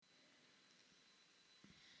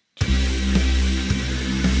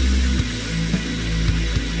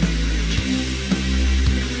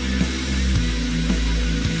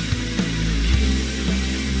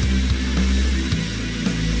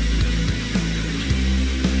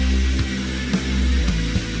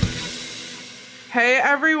Hey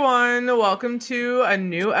everyone, welcome to a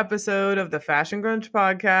new episode of the Fashion Grunge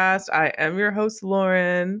podcast. I am your host,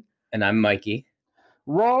 Lauren. And I'm Mikey.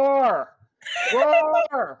 Roar!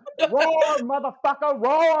 Roar! Roar, motherfucker,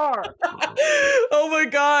 roar! Oh my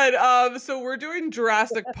god. So we're doing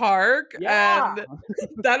Jurassic Park, and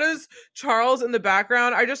that is Charles in the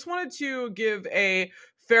background. I just wanted to give a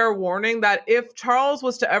fair warning that if Charles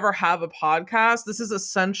was to ever have a podcast, this is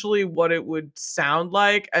essentially what it would sound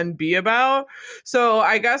like and be about. So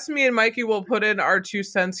I guess me and Mikey will put in our 2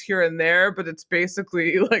 cents here and there, but it's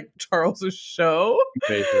basically like Charles's show.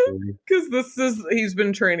 Basically. Because he's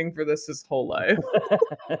been training for this his whole life.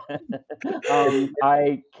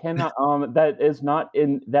 I cannot. That is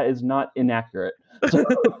not inaccurate.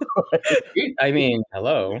 I mean,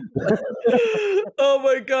 hello. Oh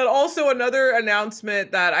my god. Also, another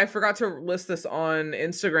announcement that I forgot to list this on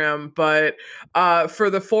Instagram, but for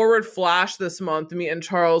the Forward Flash this month, me and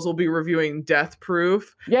Charles will be reviewing Death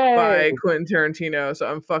Proof by Quentin Tarantino. So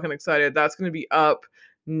I'm fucking excited. That's going to be up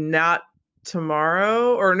not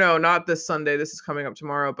tomorrow, or no, not this Sunday. This is coming up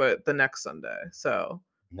tomorrow, but the next Sunday. So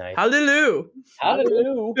Nice. Hallelujah.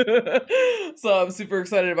 Hallelujah. So I'm super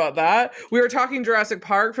excited about that. We were talking Jurassic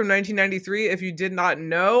Park from 1993. If you did not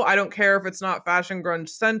know, I don't care if it's not fashion grunge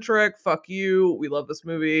centric. Fuck you. We love this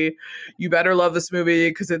movie. You better love this movie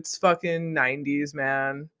because it's fucking 90s,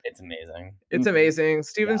 man. It's amazing. It's amazing.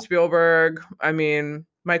 Steven Spielberg. I mean,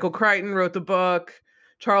 Michael Crichton wrote the book.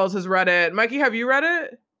 Charles has read it. Mikey, have you read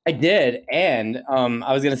it? I did, and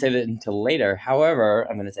I was going to say that until later. However,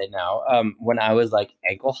 I'm going to say now, when I was like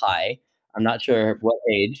ankle high, I'm not sure what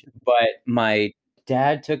age, but my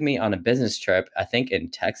dad took me on a business trip, I think in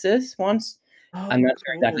Texas once. I'm not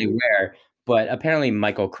sure exactly where, but apparently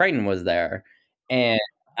Michael Crichton was there, and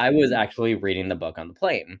I was actually reading the book on the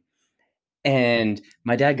plane. And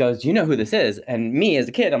my dad goes, "Do you know who this is?" And me as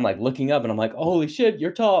a kid, I'm like looking up and I'm like, "Holy shit,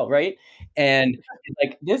 you're tall, right?" And he's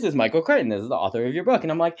like, "This is Michael Crichton. This is the author of your book."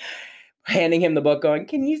 And I'm like, handing him the book going,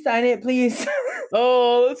 "Can you sign it, please?"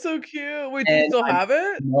 Oh, that's so cute. Wait, do you still have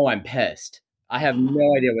it? No, I'm pissed. I have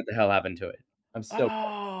no idea what the hell happened to it. I'm so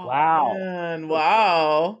Wow. Man,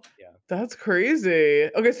 wow. Yeah. That's crazy.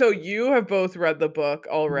 Okay, so you have both read the book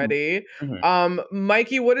already. Mm-hmm.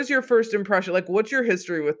 Mikey, what is your first impression? Like, what's your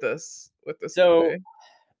history with this So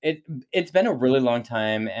movie? it's been a really long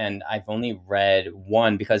time, and I've only read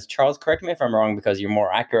one because Charles, correct me if I'm wrong, because you're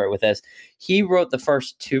more accurate with this. He wrote the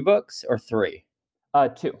first 2 books or 3?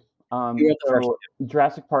 2. So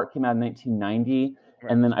Jurassic Park came out in 1990,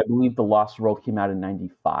 right. And then I believe The Lost World came out in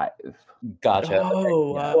 95. Gotcha.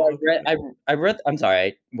 Oh, okay. wow. So I read. I'm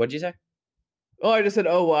sorry. What did you say? Oh, I just said,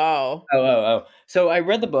 oh, wow. Oh. So I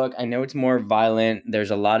read the book. I know it's more violent.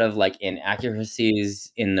 There's a lot of like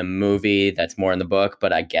inaccuracies in the movie that's more in the book,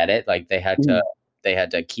 but I get it. Like they had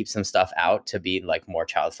to keep some stuff out to be like more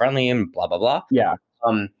child friendly and blah blah blah. Yeah.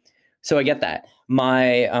 So I get that.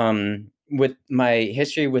 With my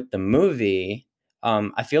history with the movie,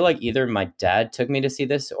 I feel like either my dad took me to see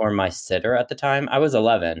this or my sitter at the time. I was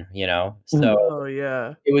 11, so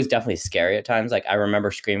yeah, it was definitely scary at times. Like I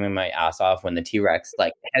remember screaming my ass off when the T-Rex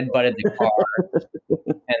like headbutted the car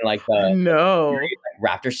and like the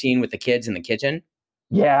raptor scene with the kids in the kitchen.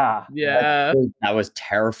 Yeah. That was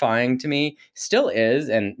terrifying to me. Still is.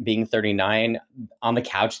 And being 39 on the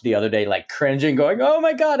couch the other day, like cringing, going, "Oh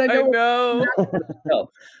my God, I know."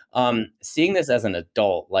 Seeing this as an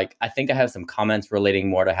adult, like I think I have some comments relating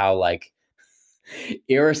more to how like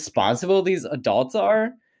irresponsible these adults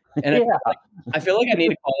are. And I feel like I need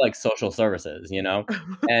to call like social services,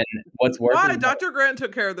 And what's worse? Why? Dr. Grant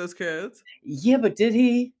took care of those kids. Yeah, but did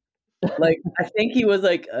he? Like, I think he was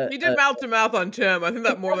like he did mouth to mouth on Tim. I think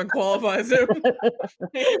that more than qualifies him.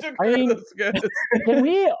 Can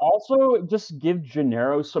we also just give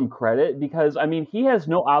Gennaro some credit? Because I mean, he has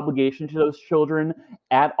no obligation to those children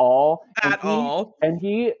at all.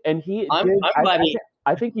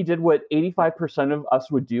 I think he did what 85% of us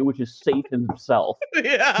would do, which is save himself.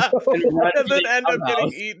 Yeah. And then end up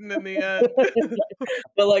getting eaten in the end.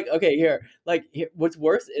 But like, okay, here, what's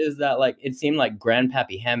worse is that like it seemed like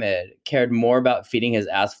Grandpappy Hamid cared more about feeding his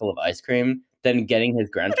ass full of ice cream than getting his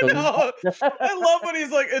grandchildren. I love when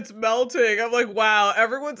he's like, it's melting. I'm like, wow,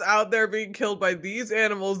 everyone's out there being killed by these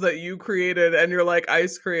animals that you created, and you're like,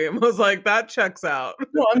 ice cream. I was like, that checks out.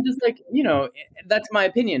 No, I'm just like, that's my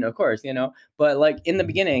opinion, of course, But like in the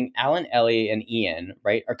beginning, Alan, Ellie, and Ian,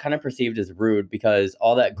 right, are kind of perceived as rude because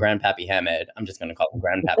all that Grandpappy Hamid, I'm just going to call him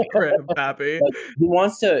Grandpappy. Grandpappy. Like, he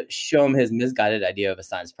wants to show him his misguided idea of a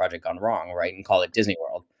science project gone wrong, right, and call it Disney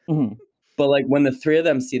World. Mm-hmm. But like when the three of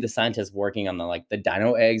them see the scientists working on the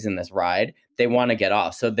dino eggs in this ride, they want to get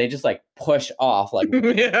off. So they just like push off, like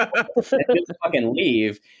Yeah. and just fucking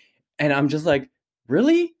leave. And I'm just like,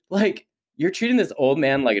 really? Like you're treating this old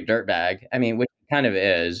man like a dirtbag. I mean, which he kind of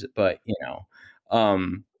is, but you know.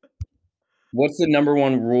 What's the number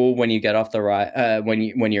one rule when you get off the ride?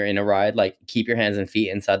 When you're in a ride, like keep your hands and feet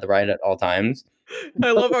inside the ride at all times.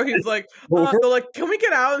 I love how he's like, they're like, can we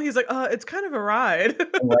get out? And he's like, it's kind of a ride.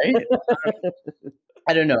 Right?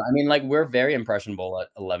 I don't know. I mean, like we're very impressionable at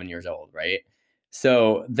 11 years old, right?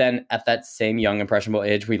 So then at that same young impressionable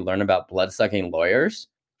age, we learn about blood-sucking lawyers.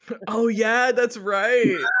 Oh yeah, that's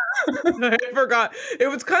right. I forgot. It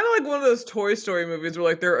was kind of like one of those Toy Story movies where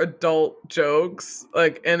like there are adult jokes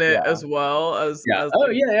like in it as well as As like,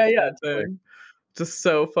 yeah. Totally. Just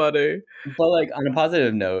so funny. But like on a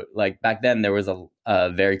positive note, like back then there was a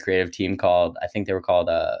very creative team called, I think they were called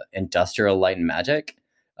Industrial Light and Magic.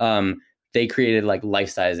 They created like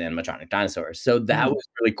life-size animatronic dinosaurs. So that was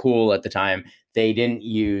really cool at the time. They didn't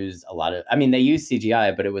use they used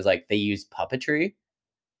CGI, but it was like they used puppetry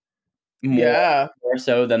more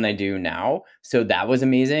so than they do now. So that was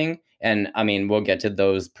amazing. And I mean, we'll get to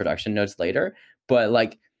those production notes later. But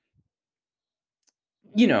like,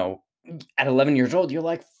 you know, at 11 years old, you're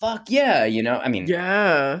like, fuck yeah, you know? I mean,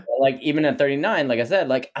 like even at 39, like I said,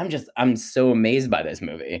 like I'm so amazed by this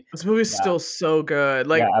movie. This movie's still so good.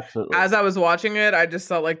 Like as I was watching it, I just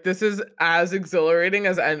thought like this is as exhilarating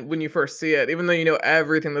as when you first see it, even though you know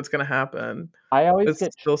everything that's gonna happen. It's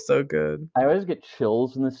still so good. I always get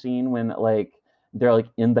chills in the scene when like they're like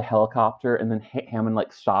in the helicopter and then Hammond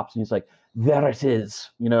like stops and he's like, there it is,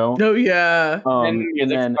 you know? Oh yeah. And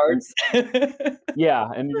music starts. Yeah,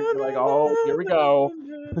 and you're like, oh, here we go.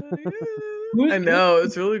 I know,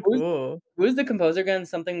 it's really cool. Who's the composer again?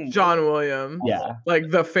 John Williams. Yeah. Like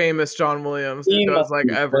the famous John Williams who does like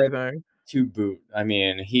everything. To boot. I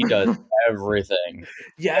mean, he does everything.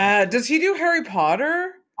 Yeah. Does he do Harry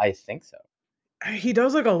Potter? I think so. He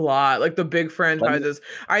does like a lot, like the big franchises.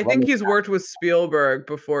 I think he's worked with Spielberg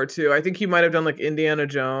before too. I think he might have done like Indiana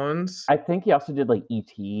Jones. I think he also did like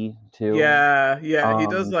E.T. too. Yeah. He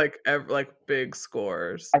does like big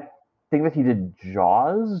scores. I think that he did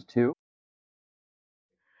Jaws too.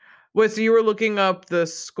 Wait, so you were looking up the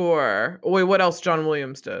score? Wait, what else John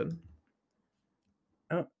Williams did?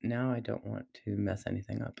 Oh, now I don't want to mess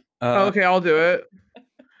anything up. Okay, I'll do it.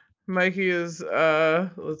 Mikey is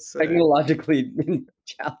let's say technologically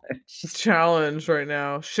challenged right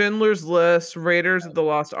now. Schindler's List, Raiders of the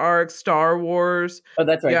Lost Ark, Star Wars. Oh,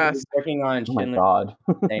 that's right. Yes. He's working on Oh my God.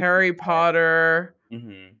 Harry Potter.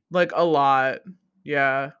 Like a lot.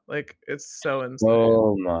 Yeah, like it's so insane.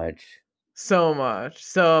 So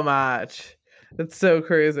much. It's so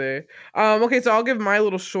crazy. Okay, so I'll give my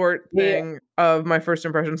little short thing of my first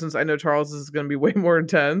impression since I know Charles is going to be way more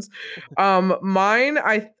intense. Mine,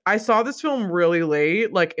 I saw this film really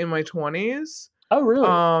late, like in my 20s. Oh, really?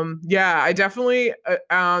 Yeah, I definitely. There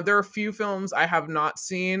are a few films I have not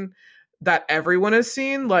seen that everyone has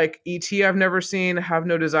seen, like E.T. I've never seen, have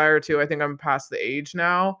no desire to. I think I'm past the age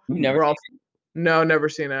now. No, never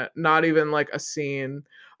seen it. Not even like a scene.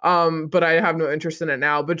 But I have no interest in it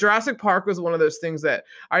now. But Jurassic Park was one of those things that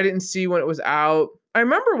I didn't see when it was out. I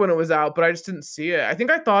remember when it was out, but I just didn't see it. I think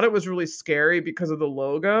I thought it was really scary because of the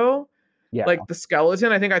logo. Yeah. Like the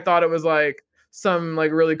skeleton. I think I thought it was like some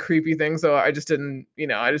like really creepy thing. So I just didn't,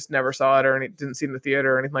 I just never saw it or didn't see it in the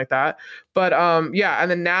theater or anything like that. But yeah. And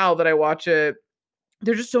then now that I watch it,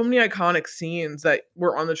 there's just so many iconic scenes that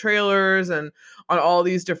were on the trailers and on all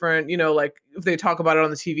these different, like if they talk about it on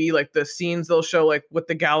the TV, like the scenes they'll show, like with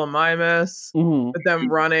the Gallimimus, with them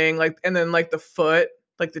running, like, and then like the foot,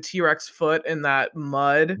 like the T-Rex foot in that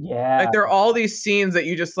mud. Yeah. Like there are all these scenes that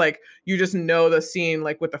you just know the scene,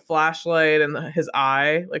 like with the flashlight and his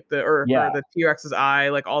eye, like or the T-Rex's eye,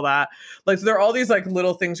 like all that. Like, so there are all these like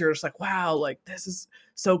little things you're just like, wow, like this is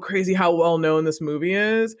so crazy how well known this movie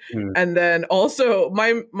is. And then also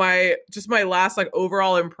my last like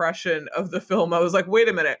overall impression of the film, I was like, wait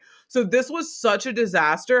a minute. So this was such a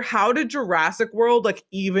disaster. How did Jurassic World like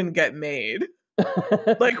even get made?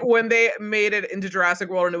 Like when they made it into Jurassic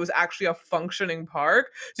World and it was actually a functioning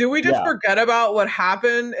park. Did we just forget about what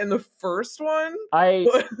happened in the first one?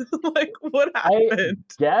 What happened? I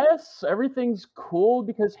guess everything's cool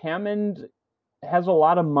because Hammond has a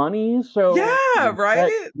lot of money, so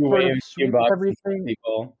right. Sweeps everything.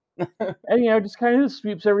 People. And just kind of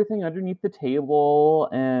sweeps everything underneath the table,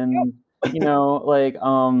 and it's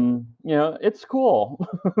cool.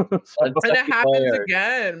 And it happens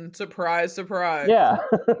again. Surprise. Yeah.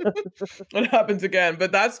 It happens again.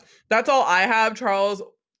 But that's all I have. Charles,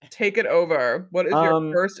 take it over. What is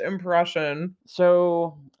your first impression?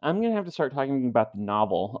 So I'm gonna have to start talking about the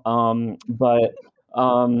novel.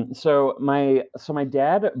 So my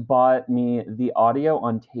dad bought me the audio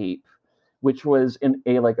on tape, which was in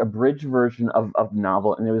a like abridged version of the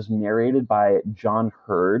novel, and it was narrated by John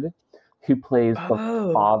Hurd, who plays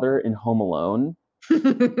the father in Home Alone.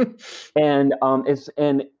 And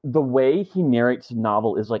the way he narrates the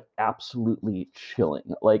novel is like absolutely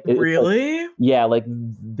chilling. Like really? Like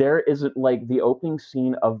there isn't like the opening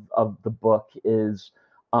scene of the book is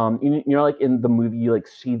you know like in the movie you like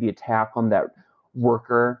see the attack on that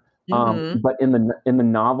worker. But in the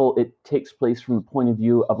novel it takes place from the point of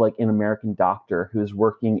view of like an American doctor who's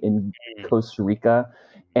working in Costa Rica,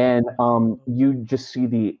 and you just see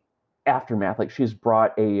the aftermath. Like she's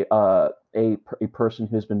brought a person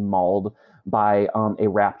who's been mauled by a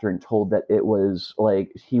raptor and told that it was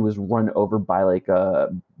like he was run over by like a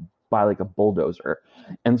bulldozer,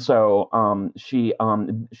 and so he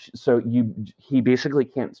basically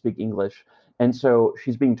can't speak English, and so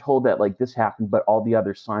she's being told that like this happened, but all the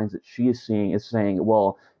other signs that she is seeing is saying,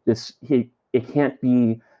 well, that can't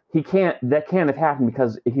have happened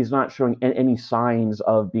because he's not showing any signs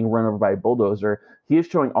of being run over by a bulldozer. He is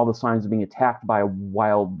showing all the signs of being attacked by a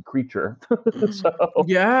wild creature.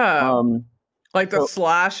 Like the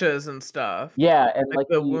slashes and stuff. Yeah, and like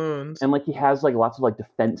the wounds. And like he has like lots of like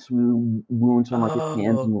defense wounds on like his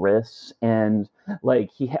hands and wrists, and like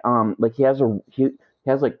he has a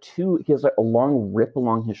long rip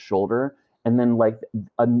along his shoulder, and then like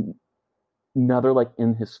another like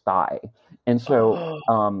in his thigh, and so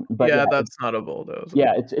that's not a bulldozer.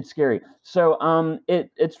 Yeah, it's scary. So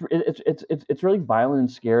it's really violent and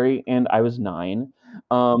scary, and I was 9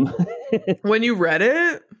 when you read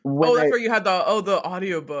it. That's where you had the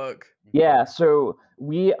audiobook. Yeah, so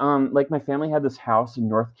we like my family had this house in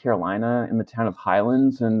North Carolina in the town of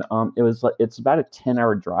Highlands, and it's about a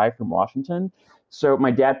 10-hour drive from Washington. So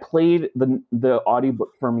my dad played the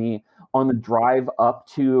audiobook for me on the drive up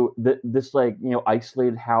to this like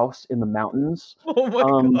isolated house in the mountains. Oh my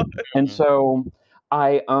God. And so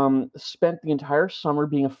I spent the entire summer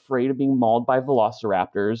being afraid of being mauled by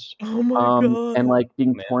velociraptors. Oh my God. And like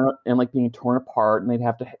being torn apart, and they'd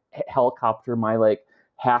have to helicopter my like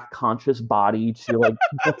half-conscious body to like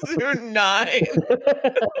You're 9.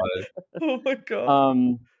 Oh my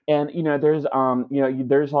God. And there's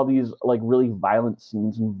there's all these like really violent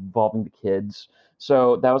scenes involving the kids.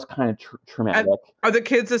 So that was kind of traumatic. And are the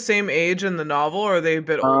kids the same age in the novel, or are they a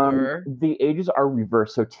bit older? The ages are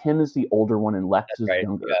reversed. So Tim is the older one and Lex is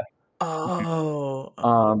younger. Yeah. Oh.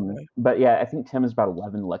 But yeah, I think Tim is about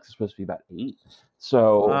 11. Lex is supposed to be about 8.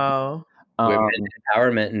 So wow. Women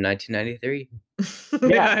empowerment in 1993.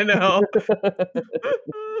 Yeah, I know.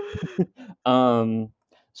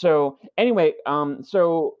 So anyway,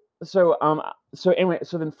 so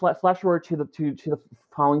then flash forward to the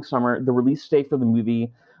following summer. The release date for the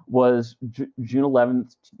movie was June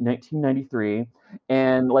 11th, 1993,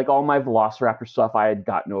 and like all my Velociraptor stuff I had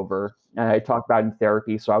gotten over, and I talked about it in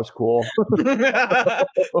therapy, so I was cool.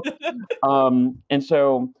 And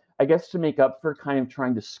so I guess to make up for kind of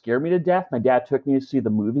trying to scare me to death, my dad took me to see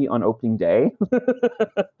the movie on opening day.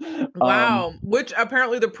 Wow. Which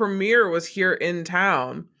apparently the premiere was here in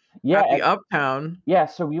town. Yeah. At the Uptown. Yeah.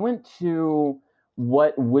 So we went to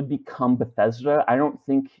what would become Bethesda. I don't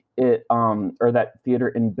think it, or that theater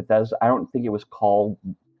in Bethesda, I don't think it was called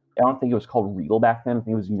Regal back then. I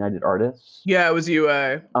think it was United Artists. Yeah, it was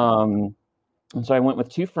UA. And so I went with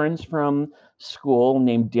 2 friends from school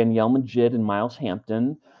named Danielle Majid and Miles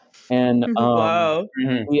Hampton. And wow.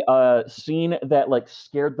 The scene that like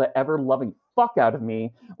scared the ever-loving fuck out of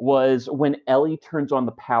me was when Ellie turns on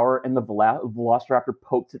the power and the Velociraptor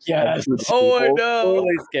pokes its head through the table. I know.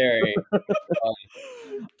 Totally scary.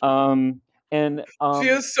 And she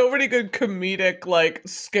has so many good comedic, like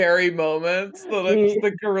scary moments that I just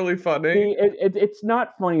think are really funny. It's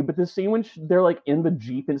not funny, but the scene when they're like in the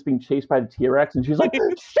Jeep and it's being chased by the T-Rex, and she's like,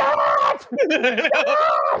 "Shut!" The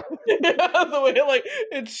way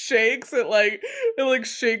it shakes, it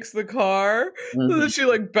shakes the car, and then she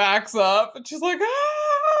like backs up, and she's like,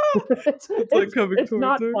 "Ah!" It's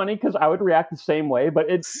not funny because I would react the same way, but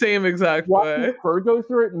it's same exact way. Watching her go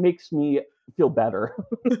through it makes me feel better.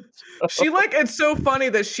 She it's so funny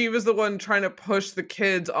that she was the one trying to push the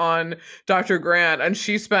kids on Dr. Grant, and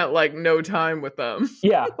she spent like no time with them.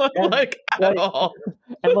 Yeah, at all.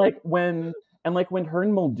 And when her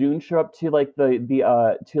and Muldoon show up to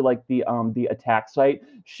the attack site,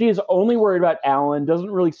 she is only worried about Alan.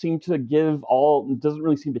 Doesn't really seem to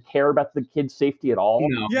care about the kid's safety at all.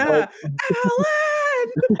 No. Yeah, Alan.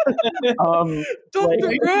 Dr.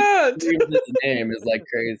 Like, Grant. his name is like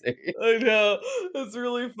crazy. I know. It's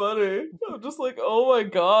really funny. I'm just like, oh my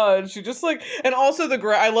god. She just like, and also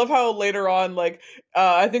I love how later on, like,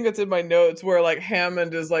 I think it's in my notes where like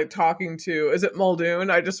Hammond is like talking to, is it Muldoon?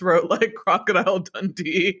 I just wrote like Crocodile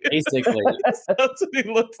Dundee. Basically. That's what he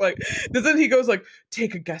looks like. Then he goes like,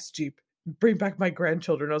 take a guest jeep, bring back my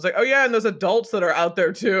grandchildren. I was like, oh yeah, and there's adults that are out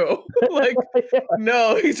there too. Like,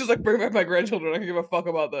 no, he's just like, bring back my grandchildren. I don't give a fuck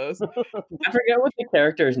about this. I forget what the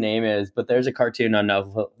character's name is, but there's a cartoon on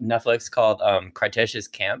Netflix called Cretaceous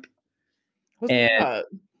Camp. What's that?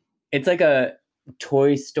 It's like a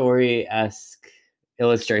Toy Story-esque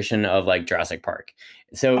illustration of like Jurassic Park.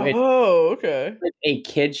 So okay. It's a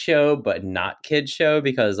kid show, but not kid show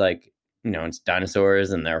because like, it's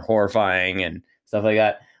dinosaurs and they're horrifying and stuff like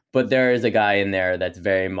that. But there is a guy in there that's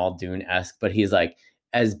very Muldoon-esque, but he's like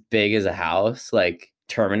as big as a house, like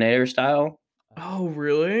Terminator style. Oh,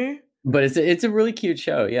 really? But it's a really cute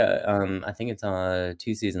show. Yeah. I think it's on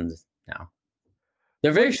 2 seasons now.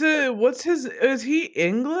 They're very is he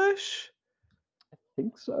English? I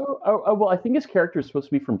think so. Oh, well, I think his character is supposed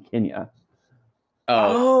to be from Kenya.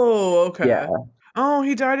 Oh, okay. Yeah. Oh,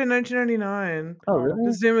 he died in 1999. Oh, really?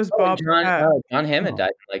 His name is Bob Pratt. John Hammond died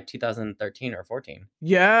in like 2013 or 14.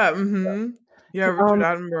 Yeah, yeah, Richard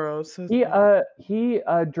Attenborough. He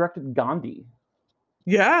directed Gandhi.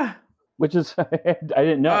 Yeah. Which is I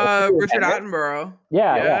didn't know. Richard Attenborough.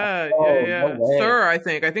 Yeah. No Sir, I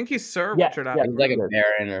think he's Sir Richard Attenborough. He's like a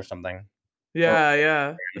baron or something.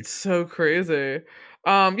 Yeah. It's so crazy.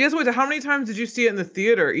 Yes, wait, how many times did you see it in the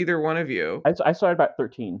theater, either one of you? I saw it about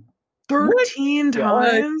 13. 13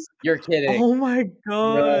 times? You're kidding. Oh my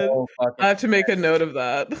god. No, I have to make a note of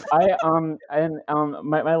that.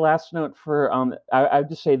 My last note for I would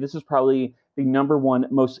just say this is probably the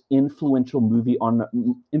 #1 most influential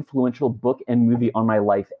book and movie on my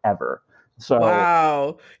life ever. So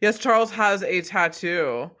wow. Yes, Charles has a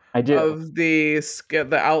tattoo. I do. Of the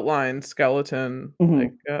outline skeleton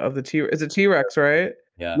of the T. Is it T-Rex, right?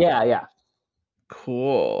 Yeah.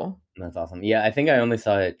 Cool. That's awesome. Yeah, I think I only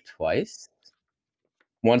saw it twice.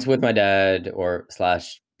 Once with my dad or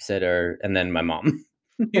 / sitter, and then my mom.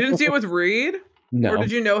 You didn't see it with Reed? No. Or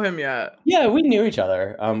did you know him yet? Yeah, we knew each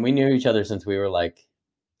other. We knew each other since we were like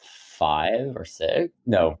 5 or 6.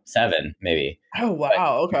 No, 7 maybe. Oh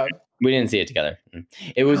wow! Okay. We didn't see it together.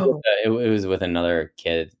 It was it was with another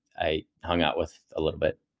kid I hung out with a little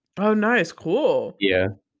bit. Oh, nice, cool. Yeah.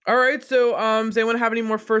 All right, so does anyone have any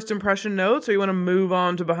more first impression notes, or you want to move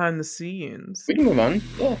on to behind the scenes? We can move on.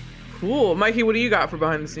 Yeah. Cool. Mikey, what do you got for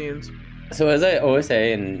behind the scenes? So as I always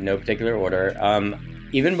say, in no particular order,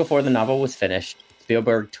 even before the novel was finished,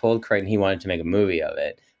 Spielberg told Crichton he wanted to make a movie of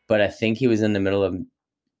it, but I think he was in the middle of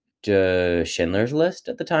Schindler's List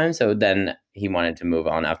at the time, so then he wanted to move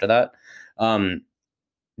on after that.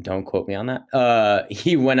 Don't quote me on that.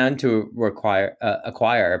 He went on to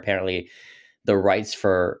acquire apparently the rights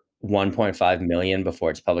for $1.5 million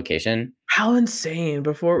before its publication. How insane!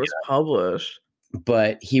 Before it was published.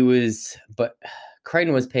 But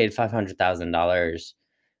Crichton was paid $500,000.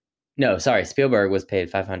 No, sorry, Spielberg was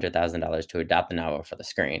paid $500,000 to adapt the novel for the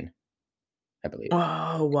screen, I believe.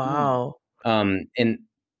 Oh wow! And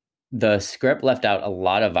the script left out a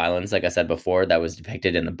lot of violence, like I said before, that was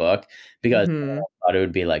depicted in the book because I thought it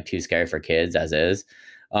would be like too scary for kids as is.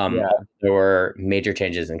 There were major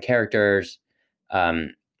changes in characters.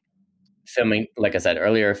 Filming, like I said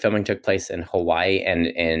earlier, filming took place in Hawaii and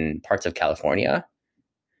in parts of California.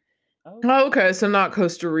 Oh, okay, so not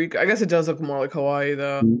Costa Rica. I guess it does look more like Hawaii,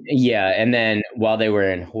 though. Yeah, and then while they were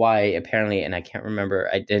in Hawaii, apparently, and I can't remember,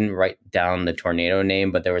 I didn't write down the tornado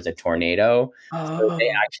name, but there was a tornado. So they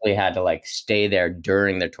actually had to like stay there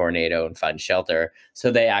during the tornado and find shelter. So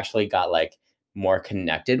they actually got like more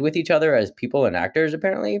connected with each other as people and actors,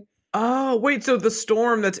 apparently. Oh, wait, so the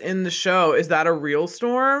storm that's in the show, is that a real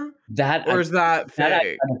storm? Is that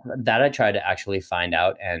fake? That I tried to actually find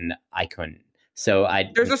out, and I couldn't. So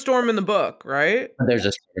there's a storm in the book, right? There's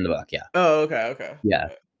a storm in the book, yeah. Oh, okay. Yeah.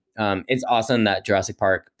 It's awesome that Jurassic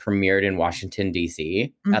Park premiered in Washington,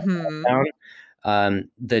 D.C. at the town.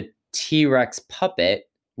 The T-Rex puppet,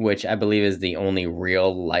 which I believe is the only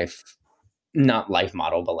real life, not life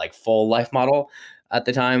model, but like full life model at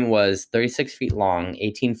the time, was 36 feet long,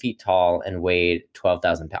 18 feet tall, and weighed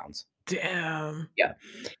 12,000 pounds. Damn. Yeah.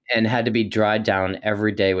 And had to be dried down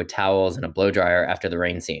every day with towels and a blow dryer after the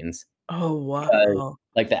rain scenes. Oh, wow.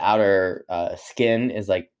 Like the outer skin is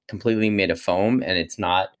like completely made of foam, and it's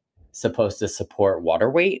not supposed to support water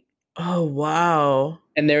weight. Oh wow.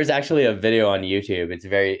 And there's actually a video on YouTube. It's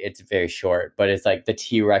very short, but it's like the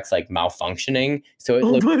T-Rex like malfunctioning. So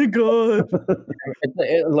Oh my god.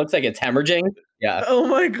 it looks like it's hemorrhaging. Yeah. Oh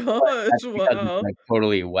my gosh. That's because it's Wow. like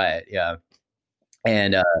totally wet. Yeah.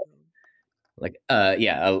 And a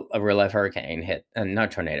real life hurricane hit,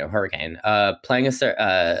 not tornado, hurricane. Playing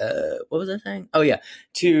what was I saying? Oh yeah,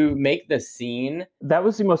 to make the scene. That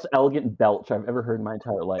was the most elegant belch I've ever heard in my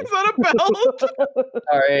entire life. Is that a belch?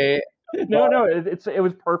 Sorry. No, it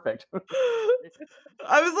was perfect.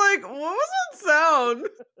 I was like, what was that sound?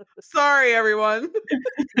 Sorry, everyone.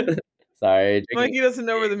 Sorry. Mikey doesn't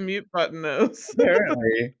know where the mute button is.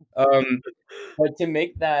 Apparently. But to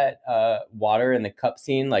make that water in the cup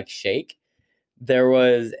scene like shake, there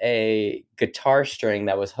was a guitar string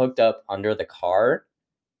that was hooked up under the car,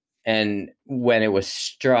 and when it was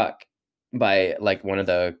struck by like one of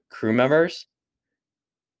the crew members,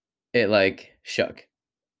 it like shook.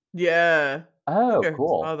 Yeah. Oh, I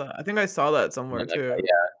cool. saw that. I think I saw that somewhere too.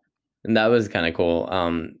 Yeah. And that was kind of cool.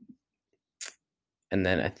 And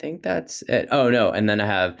then I think that's it. Oh no, and then I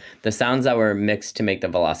have the sounds that were mixed to make the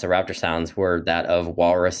Velociraptor sounds were that of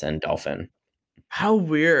walrus and dolphin. How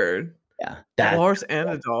weird. Yeah. Walrus and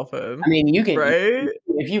a dolphin. I mean, you can, right?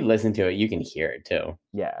 If you listen to it, you can hear it too.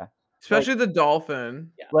 Yeah. Especially the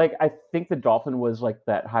dolphin. Yeah. Like, I think the dolphin was like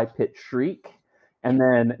that high-pitched shriek, and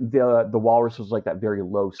then the walrus was like that very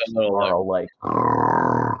low snarl, like.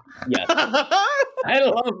 Yeah. I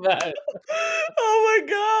love that. Oh my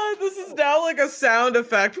god, this is now like a sound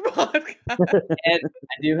effect podcast. And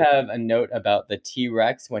I do have a note about the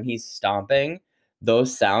T-Rex when he's stomping.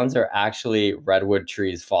 Those sounds are actually redwood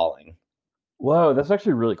trees falling. Whoa, that's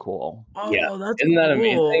actually really cool. Oh, Yeah. that's Isn't that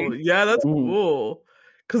cool. amazing? Yeah, that's cool.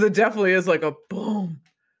 Because it definitely is like a boom,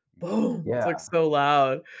 boom. Yeah. It's like so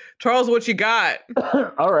loud. Charles, what you got?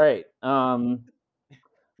 All right.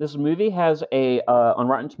 This movie has on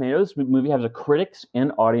Rotten Tomatoes, the movie has a critics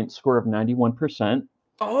and audience score of 91%.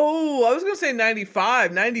 Oh, I was going to say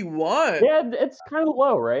 95, 91. Yeah, it's kind of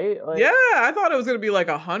low, right? Like, yeah, I thought it was going to be like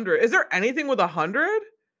 100. Is there anything with 100?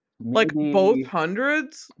 Like both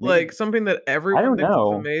hundreds? Like something that everyone thinks is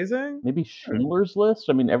amazing? Maybe Schindler's List?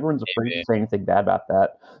 I mean, everyone's afraid to say anything bad about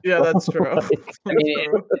that. Yeah, that's true. I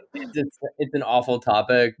mean, it's an awful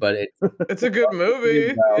topic, but it's a good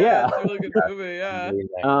movie. Yeah. It's a really good movie, yeah.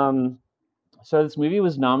 So this movie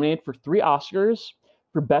was nominated for 3 Oscars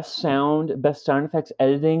for Best Sound Effects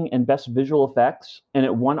Editing, and Best Visual Effects, and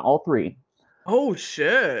it won all 3. Oh,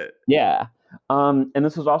 shit. Yeah. And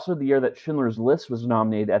this was also the year that Schindler's List was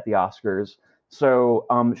nominated at the Oscars. So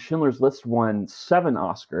Schindler's List won 7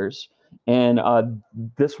 Oscars, and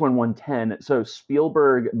this one won 10. So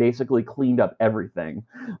Spielberg basically cleaned up everything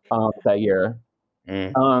that year.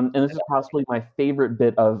 And this is possibly my favorite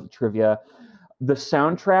bit of trivia. The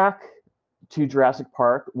soundtrack to Jurassic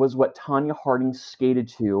Park was what Tonya Harding skated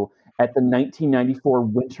to at the 1994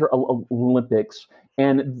 Winter Olympics,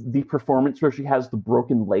 and the performance where she has the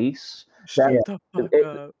broken lace.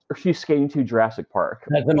 She's skating to Jurassic Park.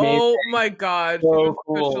 That's amazing. Oh my god, so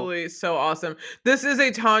officially so awesome. This is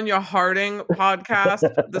a Tonya Harding podcast.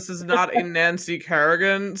 This is not a Nancy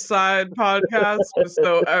Kerrigan side podcast, just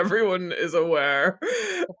so everyone is aware.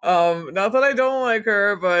 Not that I don't like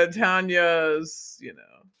her, but Tanya's,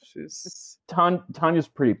 Tanya's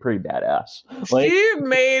pretty badass. She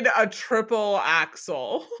made a triple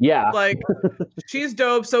axel. Yeah. Like, she's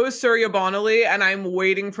dope. So is Surya Bonali, and I'm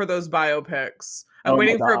waiting for those biopics. I'm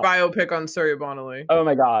waiting for a biopic on Surya Bonali. Oh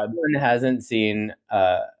my god. Everyone hasn't seen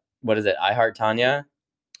what is it? I Heart Tanya?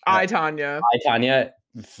 I, Tanya.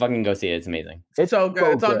 Fucking go see it. It's amazing. It's so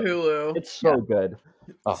good. It's on Hulu. It's so good.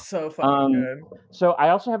 Oh. So fucking good. So I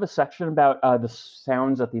also have a section about the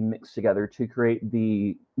sounds that they mix together to create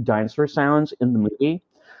the dinosaur sounds in the movie.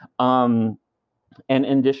 And in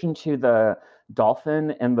addition to the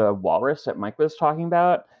dolphin and the walrus that Mike was talking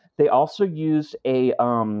about, they also used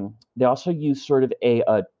sort of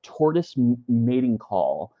a tortoise mating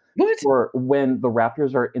call for when the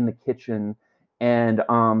raptors are in the kitchen and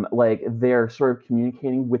like they're sort of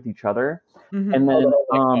communicating with each other. Mm-hmm. And then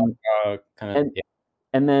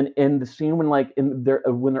and then in the scene when when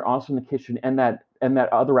they're also in the kitchen and that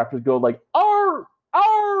other raptors go like arr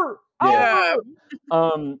arr yeah.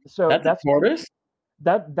 So that's a tortoise?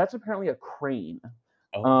 That's apparently a crane.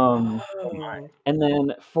 And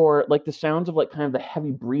then for like the sounds of like kind of the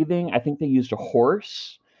heavy breathing, I think they used a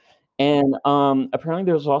horse. And apparently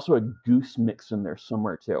there's also a goose mix in there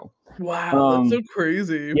somewhere too. Wow, that's so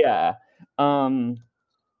crazy. Yeah. And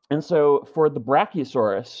so for the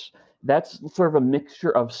Brachiosaurus, that's sort of a mixture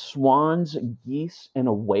of swans, geese, and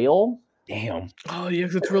a whale. Damn. Oh, yeah,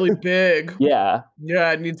 'cause it's really big. Yeah.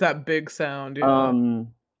 Yeah, it needs that big sound, yeah.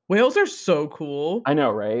 Whales are so cool. I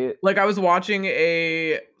know, right? Like, I was watching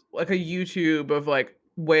a YouTube of, like,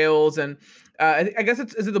 whales and, I guess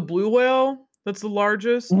is it the blue whale that's the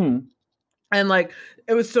largest? Mhm. And, like,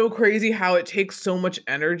 it was so crazy how it takes so much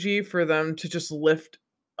energy for them to just lift,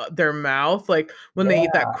 their mouth, like, when they eat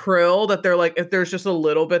that Yeah. krill that they're like, if there's just a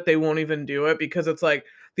little bit, they won't even do it because it's, like,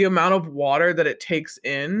 the amount of water that it takes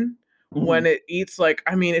in when Mhm. it eats, like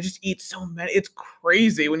I mean, it just eats so many it's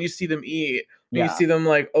crazy when you see them eat. You Yeah. see them,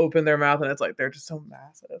 like, open their mouth, and it's like they're just so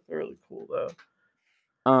massive. They're really cool, though.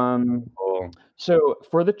 Cool. So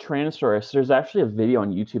for the Tyrannosaurus, there's actually a video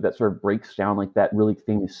on YouTube that sort of breaks down like that really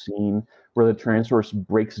famous scene where the Tyrannosaurus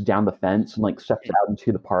breaks down the fence and like steps out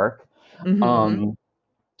into the park. Mhm. Um,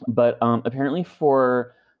 but apparently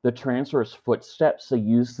for the Tyrannosaurus footsteps, they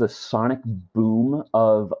use the sonic boom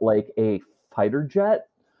of like a fighter jet,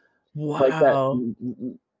 like that, Wow.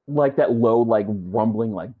 like that low, like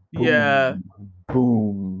rumbling, like Yeah. boom,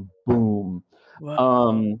 boom, boom. Wow.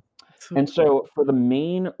 Um, So and cool. so for the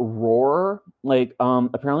main roar, like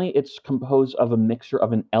apparently it's composed of a mixture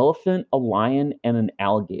of an elephant, a lion, and an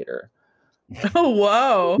alligator. Oh,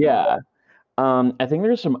 wow. Yeah. I think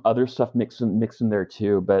there's some other stuff mixed in there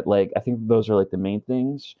too, but like I think those are like the main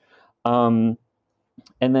things. Um,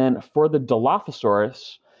 and then for the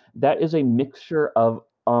Dilophosaurus, that is a mixture of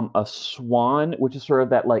a swan, which is sort of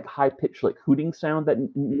that like high pitched like hooting sound that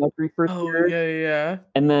Mercury first Oh, hears. yeah, yeah.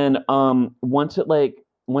 And then once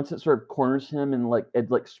it sort of corners him and like it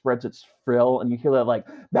like spreads its frill and you hear that like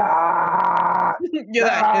 "Ah! Yeah,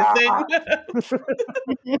 Ah!" that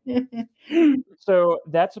hissing. So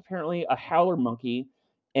that's apparently a howler monkey,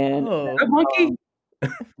 and Oh. A monkey?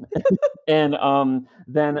 um,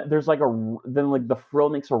 then there's like then like the frill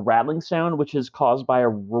makes a rattling sound, which is caused by a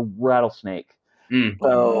rattlesnake. Mm. So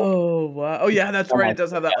Oh, wow. Oh, yeah, that's right, uh, it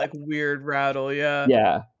does have that, like, weird rattle, yeah.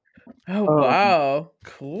 yeah. Oh, Um, wow. and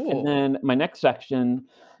Cool. then my next section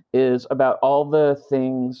is about all the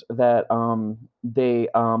things that the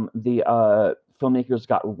filmmakers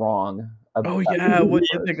got wrong about Oh, that yeah, what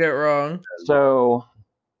did they Velociraptors. get wrong? So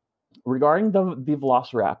regarding the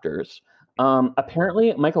Velociraptors,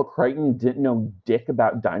 apparently Michael Crichton didn't know dick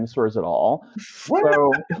about dinosaurs at all. What?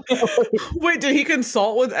 So Wait, did he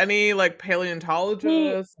consult with any, like, he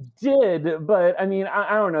paleontologists? did, but I mean,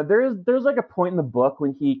 I don't know. There's like a point in the book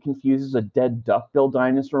when he confuses a dead duck-billed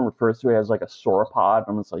dinosaur and refers to it as like a sauropod.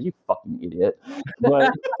 I'm just like, you fucking idiot.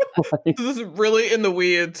 But like, This is really in the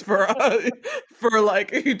weeds for, for,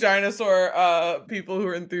 like, dinosaur, people who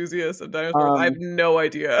are enthusiasts of dinosaurs. I have um, no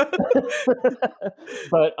idea.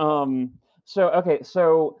 but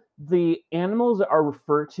so the animals that are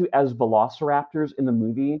referred to as velociraptors in the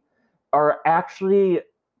movie are actually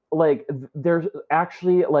like there's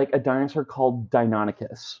actually like a dinosaur called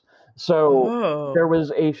Deinonychus. So Oh.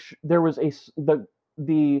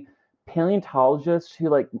 the paleontologists who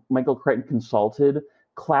like Michael Crichton consulted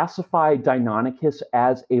classify Deinonychus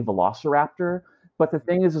as a velociraptor, but the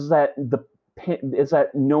thing is that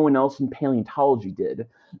no one else in paleontology did.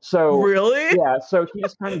 So Really? yeah, so he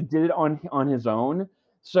just kind of did it on his own.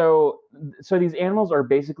 So these animals are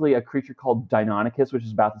basically a creature called Deinonychus, which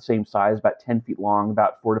is about the same size, about 10 feet long,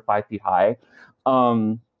 about 4 to 5 feet high.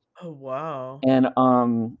 Um, Oh, wow. and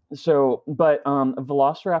but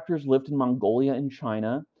velociraptors lived in Mongolia and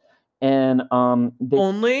China, and they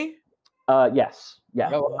Only? yes,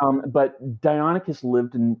 yeah. Oh, wow. But Deinonychus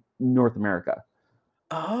lived in North America.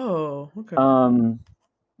 Oh, okay. Um,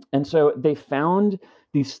 and so they found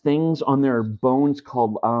these things on their bones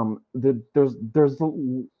called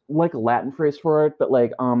like a Latin phrase for it, but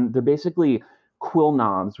like they're basically quill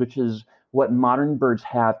knobs, which is what modern birds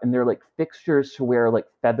have, and they're like fixtures to where like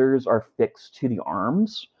feathers are fixed to the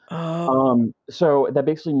arms. Oh. So that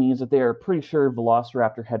basically means that they are pretty sure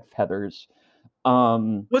Velociraptor had feathers.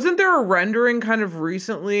 Um, Wasn't there a rendering kind of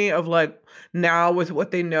recently of, like, now with what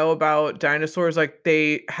they know about dinosaurs, like,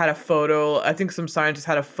 they had a photo I think some scientists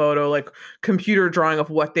had a photo, like, computer drawing of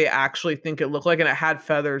what they actually think it looked like, and it had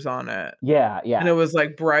feathers on it. yeah, And yeah. it was,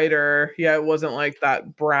 like, brighter. Yeah, it wasn't like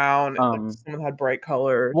that brown, like, Um, someone had bright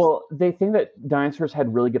colors. Well, they think that dinosaurs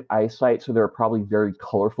had really good eyesight, so they were probably very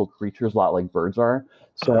colorful creatures, a lot like birds are.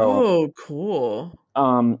 So, Oh, cool.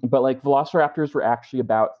 but like velociraptors were actually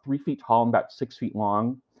about 3 feet tall and about 6 feet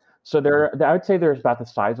long. So I would say they're about the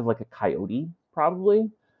size of like a coyote, probably.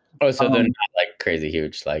 Oh, so they're Um, not like crazy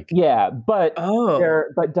huge, like yeah, Oh.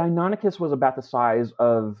 but Deinonychus was about the size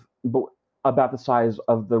of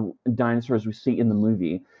the dinosaurs we see in the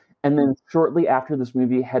movie. And then shortly after this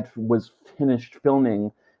movie was finished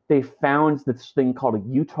filming, they found this thing called a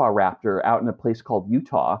Utah raptor out in a place called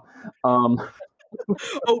Utah. Oh,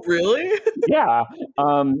 really? Yeah.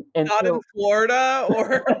 And Not in Florida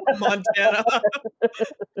or Montana.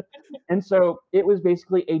 And so it was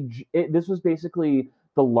basically this was basically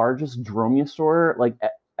the largest dromaeosaur like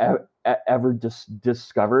ever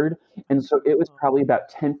discovered, and so it was probably about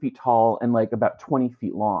 10 feet tall and like about 20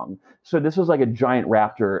 feet long. So this was like a giant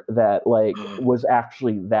raptor that like was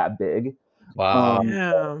actually that big. Wow.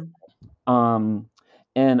 Yeah.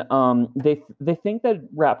 And they think that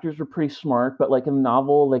raptors were pretty smart, but like in the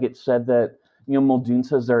novel, like it said that Muldoon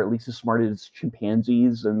says they're at least as smart as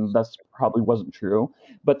chimpanzees, and that's probably wasn't true.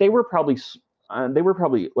 But they were probably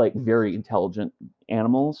like very intelligent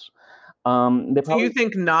animals. They Do you probably.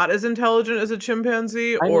 think not as intelligent as a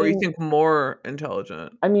chimpanzee, or you think more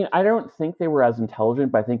intelligent? I mean, I don't think they were as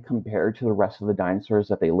intelligent, but I think compared to the rest of the dinosaurs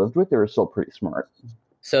that they lived with, they were still pretty smart.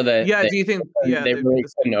 So that do you think they really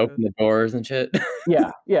couldn't open the doors and shit?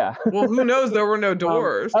 Yeah. Well, who knows? There were no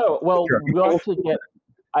doors. Well, we'll actually get.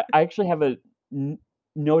 I actually have a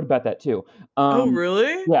note about that too. Oh,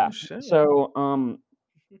 really? Yeah. Oh, shit.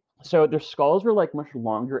 So their skulls were like much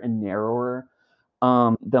longer and narrower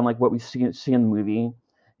than like what we see in the movie.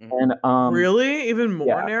 And really, even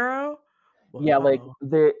more narrow. Wow. Yeah, like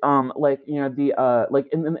the like the like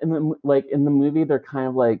in the movie they're kind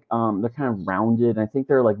of like they're kind of rounded. And I think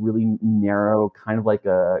they're like really narrow, kind of like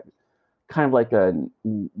a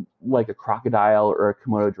crocodile or a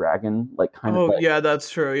Komodo dragon, like kind of. Oh yeah, that's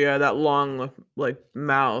true. Yeah, that long like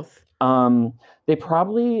mouth. They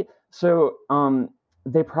probably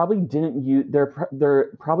didn't use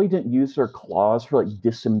their claws for like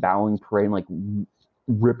disemboweling prey and like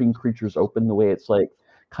ripping creatures open the way it's like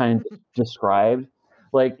kind of described.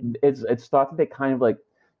 Like it's thought that they kind of like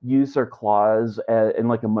use their claws in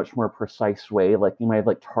like a much more precise way. Like you might have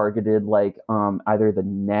like targeted like either the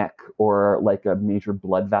neck or like a major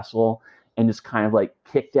blood vessel and just kind of like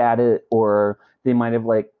kicked at it, or they might have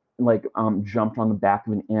like jumped on the back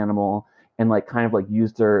of an animal and like kind of like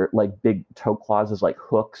used their like big toe claws as like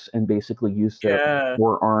hooks and basically used their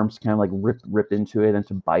forearms to kind of like rip into it and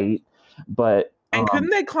to bite. But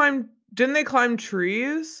couldn't they climb? Didn't they climb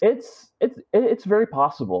trees? It's very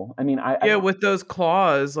possible. I mean, with those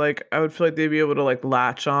claws, like I would feel like they'd be able to like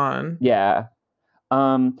latch on. Yeah.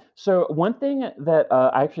 So one thing that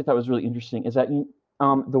I actually thought was really interesting is that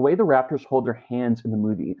the way the raptors hold their hands in the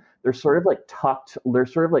movie, they're sort of like tucked, they're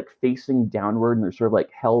sort of like facing downward, and they're sort of like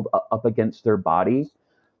held up against their body.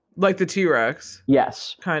 Like the T-Rex.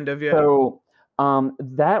 Yes. Kind of, yeah. So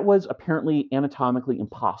that was apparently anatomically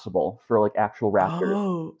impossible for like actual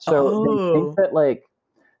raptors. They think that like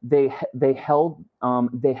they held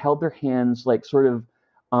their hands like sort of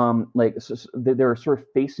they were sort of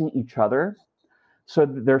facing each other. So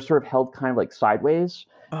they're sort of held kind of like sideways,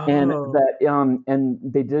 and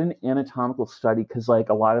they did an anatomical study because like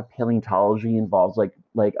a lot of paleontology involves like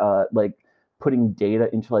putting data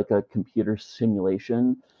into like a computer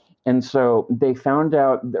simulation, and so they found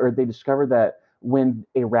out, or they discovered that when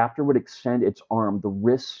a raptor would extend its arm,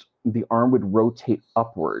 the arm would rotate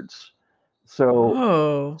upwards.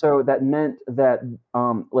 So that meant that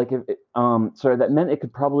that meant it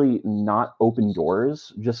could probably not open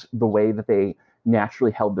doors just the way that they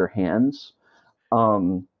naturally held their hands.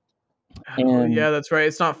 Yeah, that's right.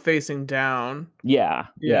 It's not facing down. Yeah.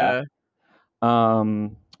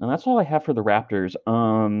 And that's all I have for the raptors.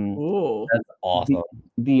 Cool. That's awesome.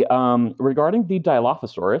 The regarding the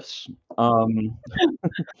Dilophosaurus,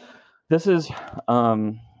 this is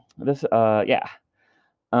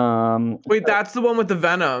wait, that's the one with the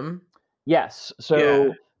venom. Yes.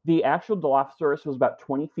 So the actual Dilophosaurus was about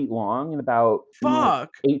 20 feet long and about 8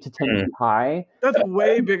 to 10 feet high. That's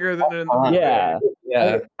way bigger than in the movie. Yeah.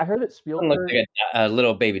 I heard that Spielberg looked like a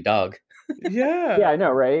little baby dog. Yeah, I know,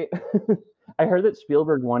 right? I heard that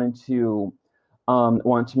Spielberg wanted to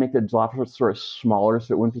make the Dilophosaurus smaller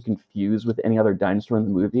so it wouldn't be confused with any other dinosaur in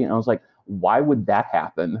the movie. And I was like, why would that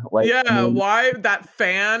happen? Like, why that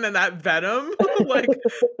fan and that venom, like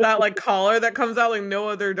that like collar that comes out, like no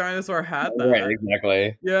other dinosaur had that. Right,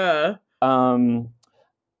 exactly. Yeah.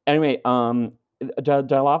 Anyway,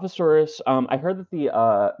 Dilophosaurus. I heard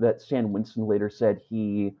that that Stan Winston later said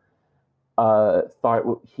he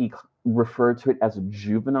thought he referred to it as a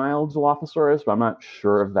juvenile Dilophosaurus, but I'm not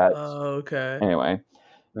sure if that's. Oh, okay. Anyway,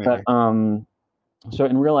 but so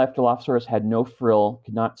in real life, Dilophosaurus had no frill,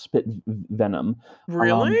 could not spit venom.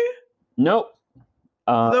 Really? Nope.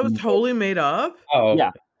 That was totally made up? Oh.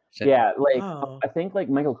 Yeah. Like I think like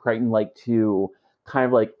Michael Crichton liked to kind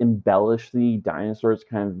of like embellish the dinosaurs,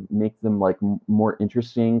 kind of make them like more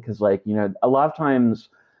interesting, because like a lot of times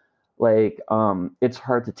it's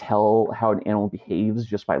hard to tell how an animal behaves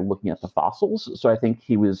just by looking at the fossils. So I think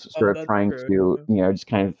he was sort of that's trying true. to, just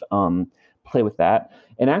kind of play with that.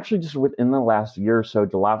 And actually, just within the last year or so,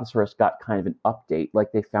 Dilophosaurus got kind of an update.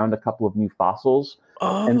 Like they found a couple of new fossils,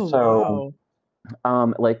 and Oh, so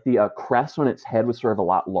wow. like the crest on its head was sort of a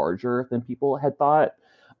lot larger than people had thought.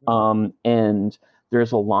 And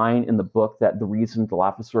there's a line in the book that the reason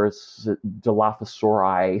Dilophosauri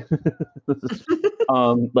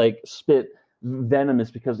like spit venom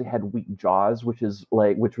is because they had weak jaws, which was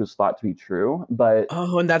thought to be true. But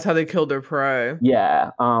Oh, and that's how they killed their prey.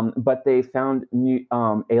 yeah, but they found new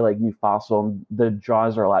new fossil. The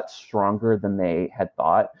jaws are a lot stronger than they had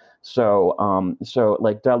thought. So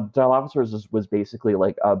like Dilophosaurus was basically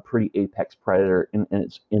like a pretty apex predator in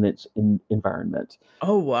its environment.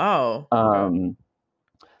 Oh, wow. Um,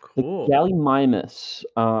 the Cool. Gallimimus.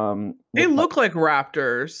 They look like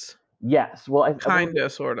raptors. Yes. Well, Kinda,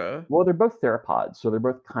 sorta. Well, they're both theropods, so they're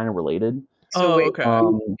both kind of related. So wait, okay.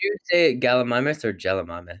 do you say Gallimimus or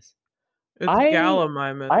Gallimimus? It's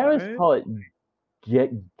Gallimimus, I always right? call it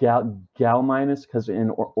Gallimimus because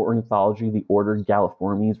in ornithology, the order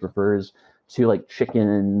Galliformes refers to like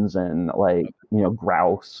chickens and like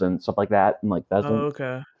grouse and stuff like that, and like Oh, pheasants.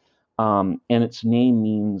 okay. And its name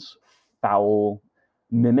means fowl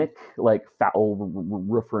mimic, like fowl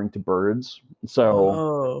referring to birds.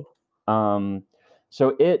 So,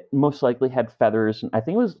 so it most likely had feathers, and I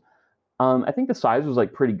think it was, I think the size was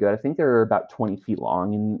like pretty good. I think they're about 20 feet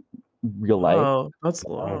long in real life. Oh, that's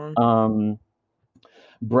long.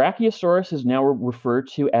 Brachiosaurus is now referred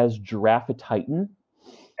to as Giraffatitan.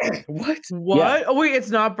 What? Yeah. Oh wait, it's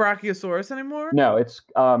not Brachiosaurus anymore? No, it's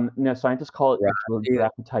no, scientists call it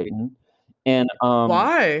Giraffatitan. And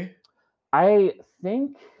why? I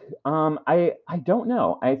think I don't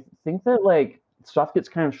know. I think that like stuff gets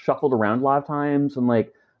kind of shuffled around a lot of times and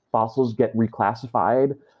like fossils get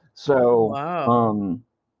reclassified. So wow.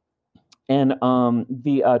 And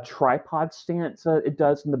the tripod stance it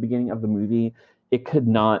does in the beginning of the movie, it could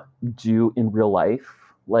not do in real life.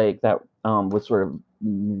 Like that was sort of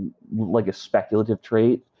like a speculative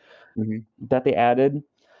trait that they added.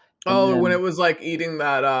 Oh, when it was like eating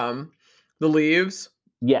that the leaves?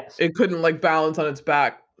 Yes. It couldn't like balance on its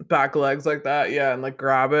back legs like that, yeah, and like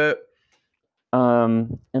grab it.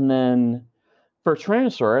 And then for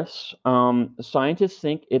Tyrannosaurus, scientists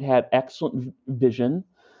think it had excellent vision.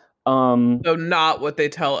 So not what they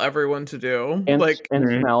tell everyone to do. And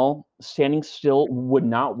smell. Standing still would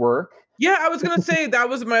not work. Yeah, I was gonna say that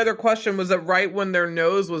was my other question. Was that right when their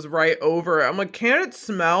nose was right over it? I'm like, can it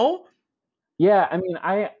smell? Yeah, I mean,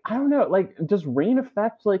 I don't know. Like, does rain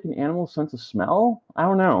affect like an animal's sense of smell? I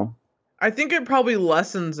don't know. I think it probably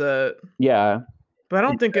lessens it. Yeah, but I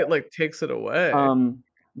don't think it like takes it away.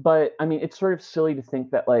 But I mean, it's sort of silly to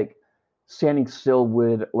think that like standing still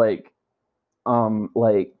would work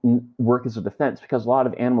as a defense because a lot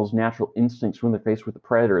of animals' natural instincts when they're faced with a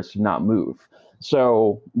predator is to not move.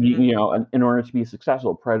 So you know, in order to be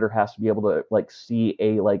successful, a predator has to be able to like see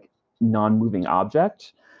a like non-moving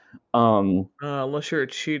object. Unless you're a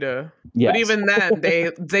cheetah. Yes. But even then,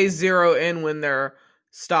 they zero in when they're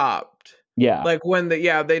stopped. Yeah. Like when they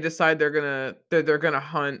decide they're gonna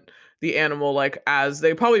hunt the animal, like as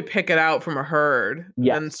they probably pick it out from a herd and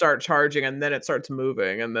then start charging, and then it starts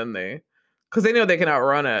moving, and then because they know they can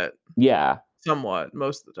outrun it. Yeah. Somewhat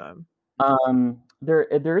most of the time.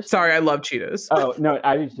 There's Sorry, I love cheetahs. Oh no,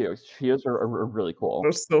 I do too. Cheetahs are really cool.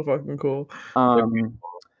 They're so fucking cool.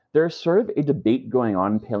 There's sort of a debate going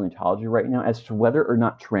on in paleontology right now as to whether or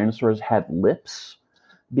not tyrannosaurs had lips.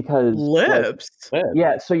 Because lips?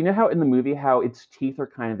 Yeah, so you know how in the movie how its teeth are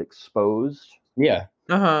kind of exposed? Yeah.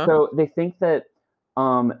 So they think that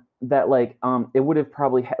it would have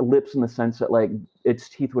probably had lips in the sense that like its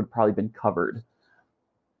teeth would have probably been covered.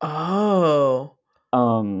 Oh.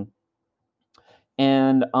 And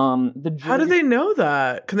the jury, how do they know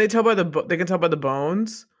that? Can they tell by they can tell by the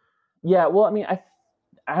bones? Yeah, well, I mean,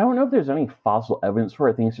 I don't know if there's any fossil evidence for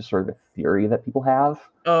it. I think it's just sort of a theory that people have.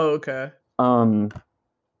 Oh, okay. And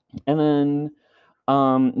then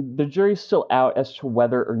the jury's still out as to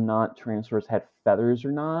whether or not tyrannosaurs had feathers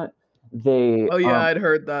or not. I'd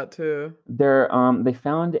heard that too. They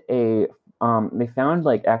found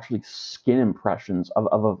like actually skin impressions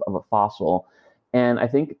of a fossil, and I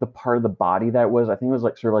think the part of the body that was, I think it was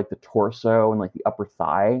like sort of like the torso and like the upper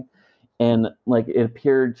thigh, and like it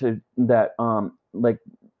appeared to that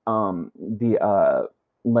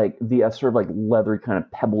the sort of like leathery kind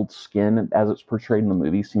of pebbled skin as it's portrayed in the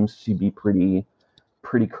movie seems to be pretty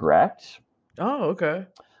correct. Oh, okay.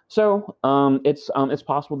 So it's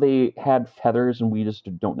possible they had feathers and we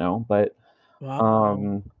just don't know, but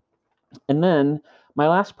wow. And then my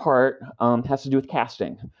last part has to do with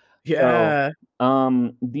casting. Yeah.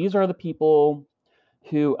 So, these are the people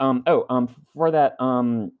who for that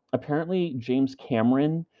apparently James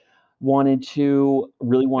Cameron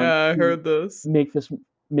really wanted I to heard this. make this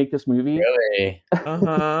movie. Really?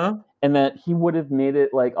 Uh-huh. And that he would have made it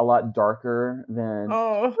like a lot darker than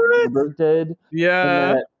Oh, Spielberg did. And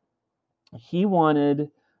yeah. that he wanted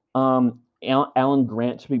Alan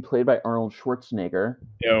Grant to be played by Arnold Schwarzenegger.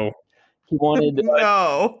 No. He wanted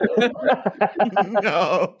No.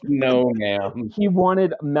 No. No, ma'am. he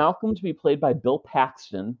wanted Malcolm to be played by Bill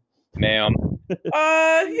Paxton. Ma'am. Yeah,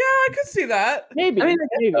 I could see that. Maybe. I mean,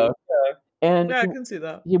 maybe. so. And Yeah, I can see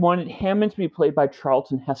that. he wanted Hammond to be played by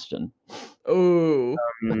Charlton Heston. Oh,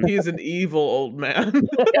 he's an evil old man.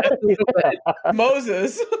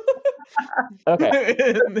 Moses. Okay.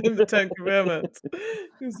 in the Ten Commandments.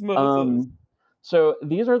 He's Moses. So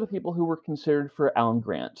these are the people who were considered for Alan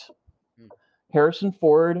Grant. Harrison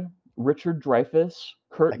Ford, Richard Dreyfuss,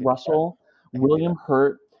 Kurt Russell, William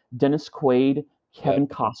Hurt, Dennis Quaid, Kevin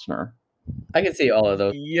Costner. I can see all of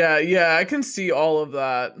those. Yeah, I can see all of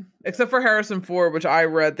that. Except for Harrison Ford, which I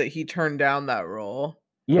read that he turned down that role.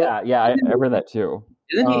 Yeah, I read that too.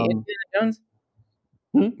 Isn't he Indiana Jones?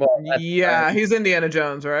 Well, yeah, he's Indiana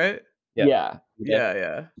Jones, right? Yeah.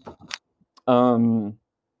 And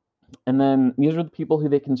then these are the people who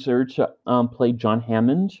they considered to play John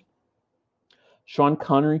Hammond, Sean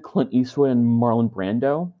Connery, Clint Eastwood, and Marlon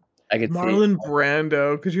Brando. I could Marlon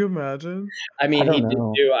Brando. Could you imagine? I mean, he did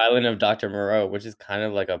do Island of Dr. Moreau, which is kind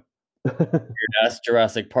of like a weird-ass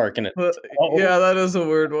Jurassic Park in it. Yeah, that is a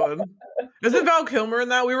weird one. Isn't Val Kilmer in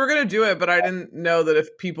that? We were gonna do it, but I didn't know that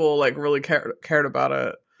if people like really cared about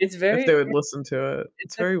it. It's very if they would listen to it.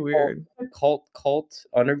 It's very weird. Cult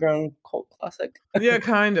underground cult classic. Yeah,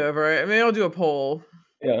 kind of, right? I mean, I'll do a poll.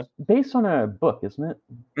 Yeah, based on a book, isn't it?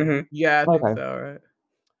 Mm-hmm. Yeah, I think so, right?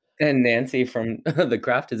 And Nancy from The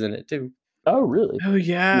Craft is in it too. Oh, really? Oh,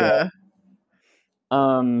 yeah.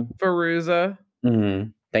 Fairuza. Mm-hmm.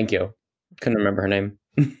 Thank you. Couldn't remember her name.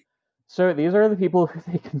 So these are the people who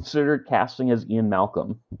they considered casting as Ian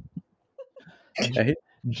Malcolm. Okay.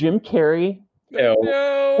 Jim Carrey. No,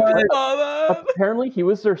 I saw that. Apparently, he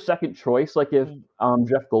was their second choice. Like if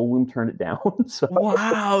Jeff Goldblum turned it down. So.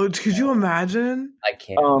 Wow, could you imagine? I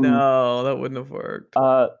can't. No, that wouldn't have worked.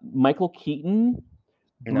 Michael Keaton,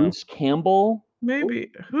 Bruce Campbell.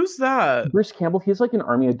 Maybe. Who's that? Bruce Campbell. He's like an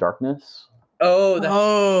Army of Darkness.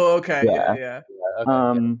 Oh, okay. Yeah.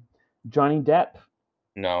 Okay, Johnny Depp.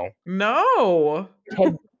 No.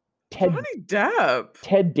 Ted Johnny Depp.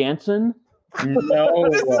 Ted Danson. No.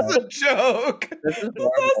 This is a joke. This has to be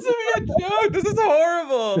a joke. This is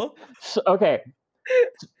horrible. Okay.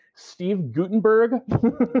 Steve Guttenberg.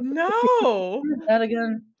 No. That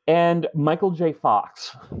again. And Michael J.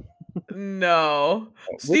 Fox. No.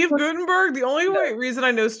 Steve Guttenberg, the only reason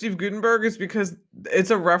I know Steve Guttenberg is because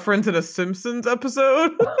it's a reference in a Simpsons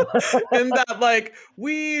episode. And that, like,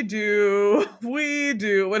 we do,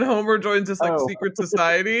 when Homer joins this, like, secret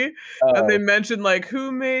society. And they mention, like, who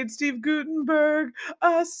made Steve Guttenberg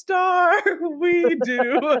a star? We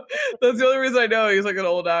do. That's the only reason I know. He's, like, an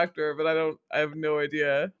old actor, but I have no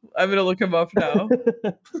idea. I'm going to look him up now.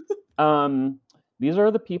 These are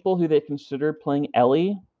the people who they consider playing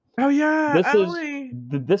Ellie. Oh yeah,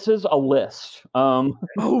 this is a list. Oh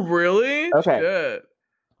really? Okay. Shit.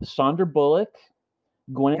 Sandra Bullock,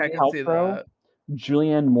 Gwyneth Paltrow,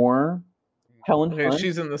 Julianne Moore, Helen Hunt.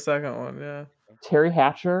 She's in the second one. Yeah. Terry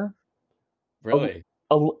Hatcher. Really?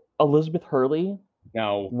 Elizabeth Hurley.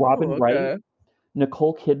 No. Robin Wright.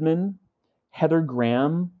 Nicole Kidman. Heather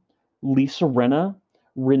Graham. Lisa Rinna.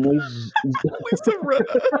 Lisa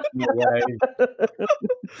Rinna. No way.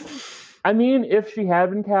 I mean, if she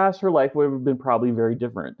had been cast, her life would have been probably very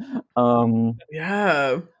different.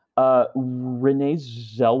 Yeah. Renee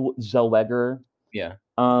Zellweger. Yeah.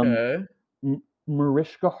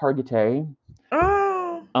 Mariska Hargitay.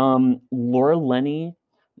 Oh. Laura Linney.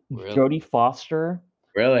 Really? Jodie Foster.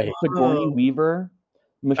 Really? Sigourney Weaver.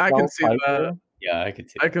 Michelle I can see Pfeiffer. that. Yeah, I can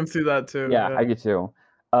see. I can see that too. Yeah, I do too.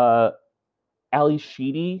 Ali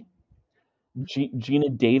Sheedy. Gina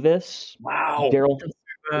Davis. Wow. Daryl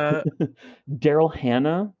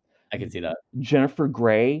Hannah. I can see that. Jennifer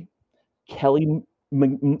Grey. Kelly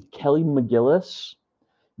McGillis.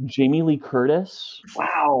 Jamie Lee Curtis.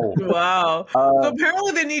 Wow. So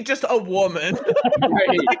apparently they need just a woman.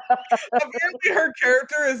 Right. Apparently her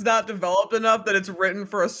character is not developed enough that it's written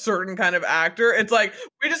for a certain kind of actor. It's like,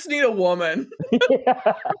 we just need a woman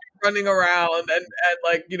running around and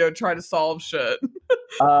like, try to solve shit.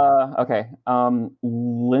 Okay.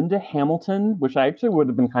 Linda Hamilton, which I actually would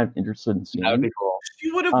have been kind of interested in seeing. That would be cool.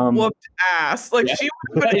 She would have whooped ass. Like, Yeah. she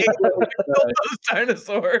would have been able to kill those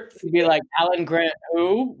dinosaurs. She'd be like, Alan Grant,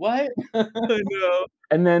 who? What? I know.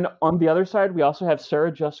 And then on the other side, we also have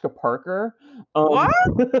Sarah Jessica Parker. What?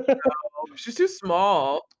 No, she's too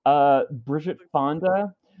small. Bridget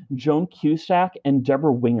Fonda, Joan Cusack, and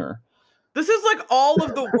Deborah Winger. This is like all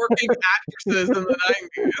of the working actresses in the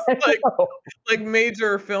 90s. Like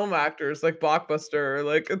major film actors, like Blockbuster.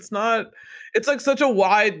 Like, it's like such a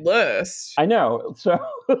wide list. I know. So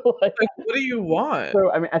like, what do you want? So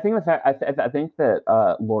I mean, I think the fact I think that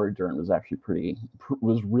Laura Dern was actually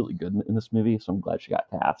was really good in this movie. So I'm glad she got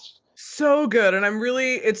cast. So good. And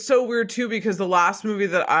it's so weird too, because the last movie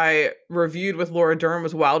that I reviewed with Laura Dern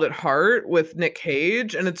was Wild at Heart with Nick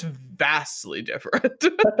Cage, and it's vastly different.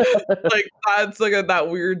 Like, that's like that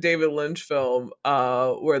weird David Lynch film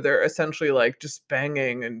where they're essentially like just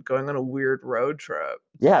banging and going on a weird road trip.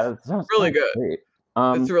 Yeah, that sounds really good. Great.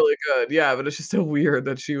 It's really good. Yeah, but it's just so weird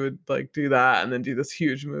that she would like do that and then do this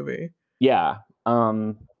huge movie. Yeah.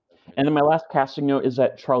 And then my last casting note is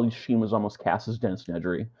that Charlie Sheen was almost cast as Dennis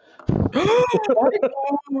Nedry.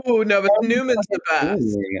 Oh no, but Newman's the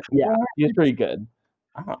best. Yeah, he's pretty good.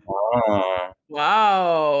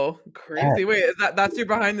 Wow, crazy. Wait, that's your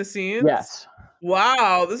behind the scenes? Yes.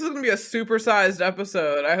 Wow, this is gonna be a supersized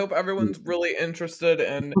episode. I hope everyone's really interested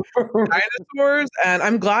in dinosaurs, and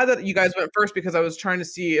I'm glad that you guys went first because I was trying to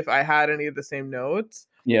see if I had any of the same notes.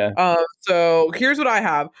 Yeah. So here's what I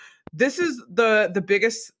have. This is the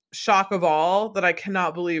biggest shock of all that I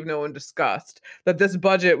cannot believe no one discussed, that this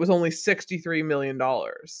budget was only $63 million.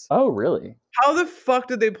 Oh, really? How the fuck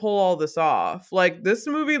did they pull all this off? Like, this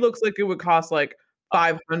movie looks like it would cost like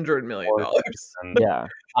 $500 million. Yeah.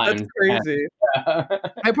 That's crazy.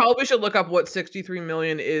 I probably should look up what 63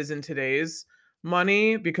 million is in today's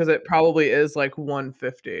money, because it probably is like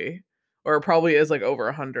 150, or it probably is like over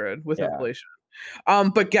 100 with inflation.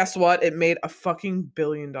 But guess what? It made a fucking $1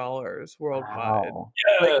 billion worldwide. Wow.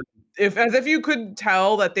 Like, as if you could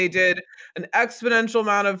tell that they did an exponential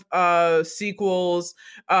amount of sequels.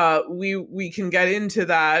 We can get into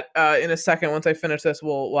that in a second. Once I finish this,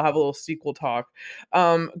 we'll have a little sequel talk.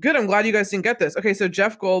 Good. I'm glad you guys didn't get this. Okay, so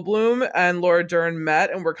Jeff Goldblum and Laura Dern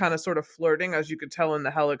met and were kind of sort of flirting, as you could tell in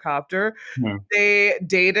the helicopter. Hmm. They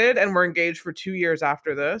dated and were engaged for 2 years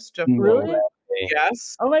after this. Jeff Really?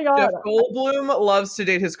 Yes. Oh my god. Jeff Goldblum loves to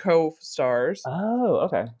date his co-stars. Oh,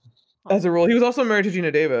 okay. As a rule, he was also married to Gina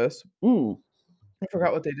Davis. Mm. I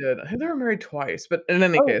forgot what they did. I think they were married twice, but in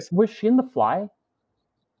any case, was she in The Fly?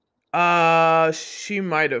 she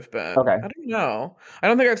might have been. Okay. I don't know. I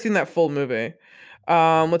don't think I've seen that full movie.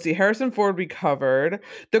 Let's see. Harrison Ford we covered.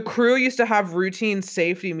 The crew used to have routine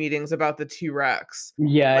safety meetings about the T-Rex.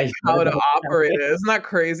 Yeah, like how to operate it. Isn't that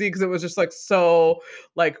crazy? Because it was just like so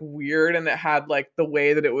like weird, and it had like the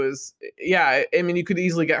way that it was. Yeah, I mean, you could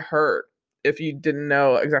easily get hurt if you didn't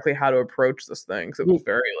know exactly how to approach this thing. So it was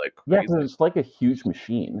very like crazy. Yeah, because it's like a huge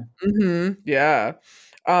machine. Mm-hmm. Yeah.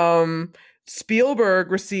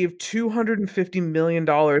 Spielberg received $250 million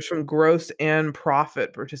from gross and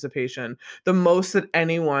profit participation, the most that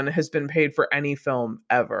anyone has been paid for any film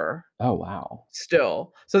ever. Oh, wow.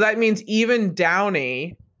 Still. So that means even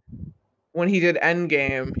Downey, when he did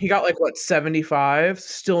Endgame, he got like, what, 75?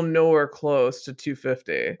 Still nowhere close to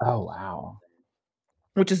 250. Oh, wow.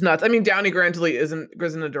 Which is nuts. I mean, Downey Grantly isn't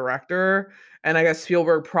a director, and I guess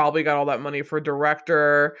Spielberg probably got all that money for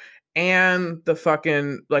director and the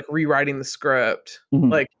fucking like rewriting the script. Mm-hmm.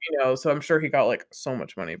 Like, you know, so I'm sure he got like so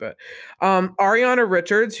much money. But Ariana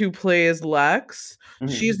Richards, who plays Lex,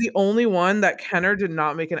 she's the only one that Kenner did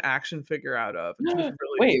not make an action figure out of. Really?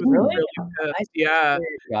 Yeah.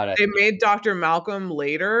 They made Dr. Malcolm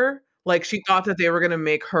later. Like, she thought that they were going to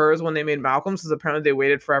make hers when they made Malcolm's, because apparently they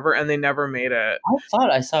waited forever and they never made it. I thought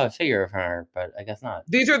I saw a figure of her, but I guess not.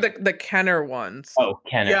 These are the Kenner ones. Oh,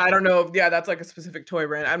 Kenner. Yeah, I don't know. Yeah, that's like a specific toy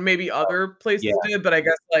brand. And maybe other places did, but I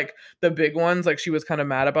guess like the big ones, like she was kind of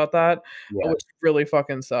mad about that, which really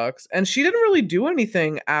fucking sucks. And she didn't really do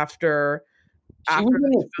anything after. She was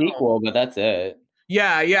in a sequel, but that's it.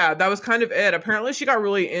 Yeah, that was kind of it. Apparently she got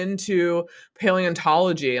really into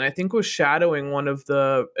paleontology, and I think was shadowing one of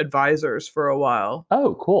the advisors for a while.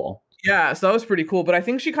 Oh, cool. Yeah, so that was pretty cool, but I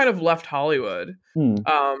think she kind of left Hollywood,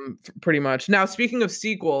 pretty much. Now, speaking of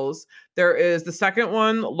sequels, there is the second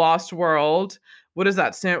one, Lost World. What is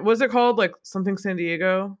that? What is it called? Like something San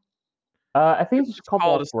Diego? I think it's just called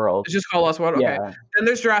Lost World. It's just called Lost World. Okay. Yeah. Then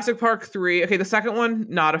there's Jurassic Park 3. Okay, the second one,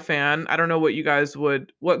 not a fan. I don't know what you guys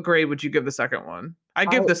would. What grade would you give the second one? I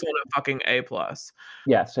give this one a fucking A+.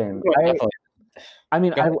 Yeah, same. I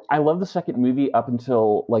mean, I love the second movie up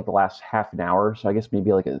until like the last half an hour, so I guess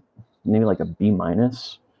maybe like a B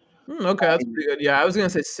minus. Okay, that's pretty good. Yeah, I was gonna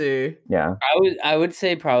say C. Yeah, I would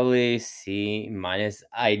say probably C minus.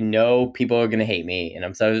 I know people are gonna hate me, and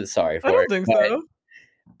I'm so sorry for it. I don't think so.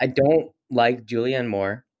 I don't like Julianne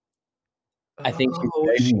Moore. I think she's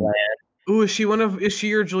very bland. Ooh, is she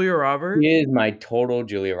your Julia Roberts? She is my total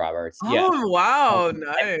Julia Roberts. Yeah. Oh wow,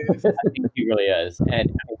 nice. I think she really is, and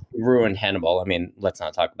she ruined Hannibal. I mean, let's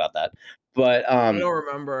not talk about that. But I don't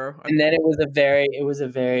remember. And then it was a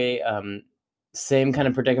very same kind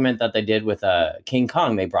of predicament that they did with King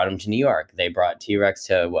Kong. They brought him to New York. They brought T-Rex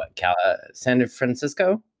to San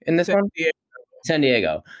Francisco in this one? San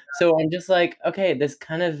Diego. So I'm just like, okay, this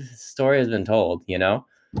kind of story has been told, you know?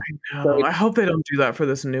 I know. So I hope they don't do that for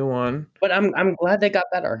this new one. But I'm glad they got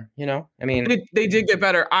better, you know? I mean, they did get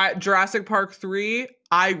better. Jurassic Park 3,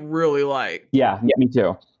 I really like. Yeah, me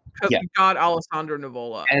too. Because we got Alessandro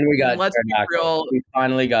Nivola. And we got pterodactyls. We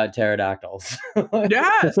finally got pterodactyls.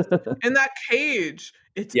 Yes. In that cage.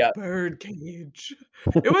 It's a bird cage.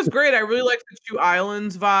 It was great. I really liked the Two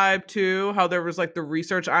Islands vibe too. How there was like the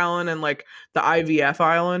research island and like the IVF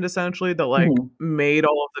island essentially that like made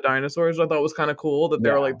all of the dinosaurs. I thought was kind of cool that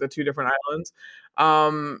there were like the two different islands.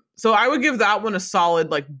 So I would give that one a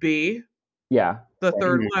solid like B. Yeah. The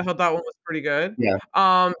third one, I thought that one was pretty good. Yeah.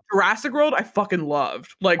 Jurassic World, I fucking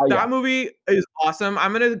loved. Like that movie is awesome.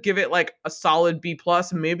 I'm gonna give it like a solid B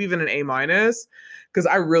plus, maybe even an A minus, because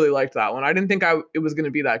I really liked that one. I didn't think it was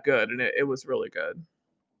gonna be that good, and it was really good.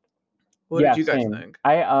 What did you guys think?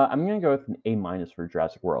 I'm gonna go with an A minus for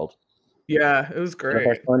Jurassic World. Yeah, it was great. The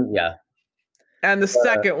first one, yeah. And the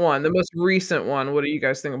second one, the most recent one, what do you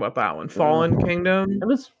guys think about that one? Fallen Kingdom? It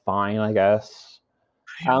was fine, I guess.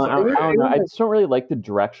 I don't know. I just don't really like the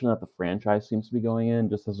direction that the franchise seems to be going in.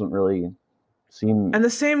 Just doesn't really seem. And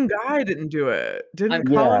the same guy didn't do it.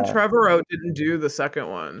 Colin Trevorrow didn't do the second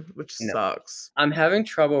one, which sucks. I'm having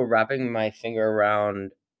trouble wrapping my finger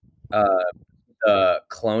around the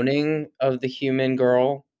cloning of the human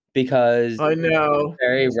girl because I know it's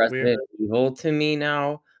very Resident Evil to me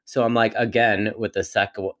now. So I'm like, again, with the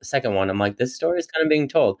second one, I'm like, this story is kind of being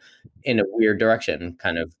told in a weird direction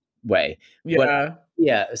kind of way. Yeah. But,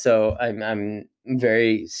 yeah, so I'm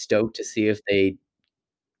very stoked to see if they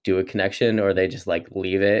do a connection or they just like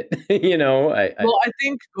leave it, you know. I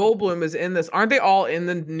think Goldblum is in this. Aren't they all in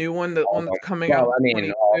the new one? The one that's coming out. I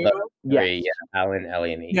mean, all the three, Alan,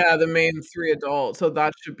 Ellie, and Eve. Yeah, the main three adults. So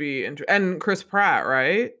that should be interesting. And Chris Pratt,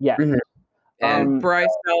 right? Yeah. Mm-hmm. And Bryce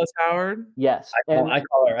Dallas Howard. Yes, I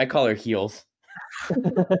call her Heels.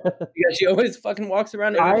 Because she always fucking walks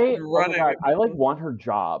around and running. I like want her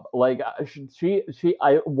job. Like I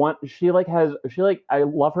love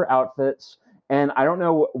her outfits, and I don't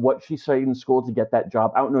know what she studied in school to get that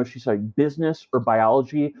job. I don't know if she studied business or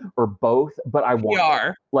biology or both, but I want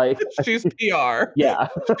her. Like she's PR. Yeah.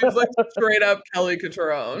 She's like straight up Kelly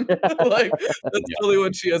Catrone. Like that's really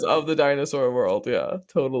what she is of the dinosaur world. Yeah,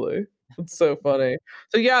 totally. It's so funny.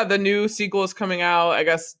 So yeah, the new sequel is coming out, I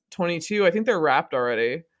guess 22. I think they're wrapped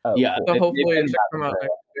already. Oh, yeah. So hopefully it should come out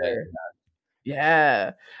next year.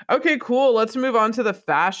 Yeah. Okay, cool. Let's move on to the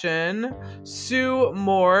fashion. Sue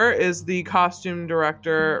Moore is the costume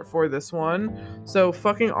director for this one. So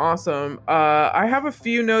fucking awesome. I have a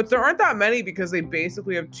few notes. There aren't that many because they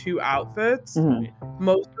basically have two outfits. Mm-hmm.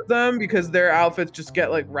 Most of them, because their outfits just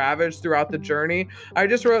get like ravaged throughout the journey. I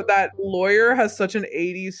just wrote that lawyer has such an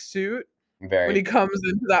 80s suit when he comes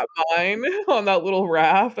into that mine on that little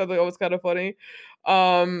raft. I thought it was kind of funny.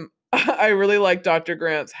 I really like Dr.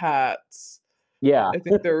 Grant's hats. Yeah. I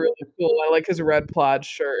think they're really cool. I like his red plaid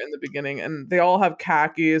shirt in the beginning, and they all have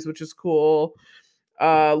khakis, which is cool.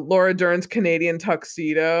 Laura Dern's Canadian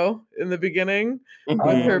tuxedo in the beginning with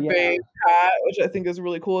her beige hat, which I think is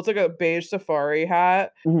really cool. It's like a beige safari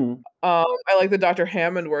hat. Mm-hmm. I like that Dr.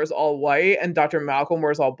 Hammond wears all white and Dr. Malcolm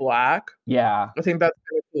wears all black. Yeah. I think that's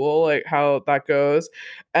kind of cool, like how that goes.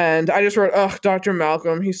 And I just wrote, Dr.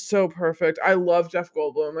 Malcolm, he's so perfect. I love Jeff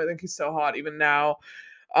Goldblum. I think he's so hot even now.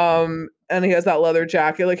 And he has that leather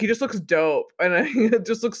jacket. Like he just looks dope, and it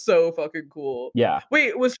just looks so fucking cool. Yeah.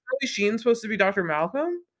 Wait, was Charlie Sheen supposed to be Dr.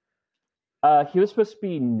 Malcolm? He was supposed to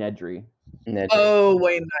be Nedry. Oh,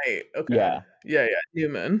 Wayne Knight. Okay. Yeah.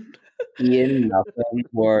 Newman. Ian Malcolm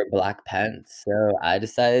wore black pants, so I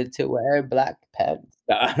decided to wear black pants.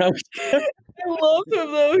 I love him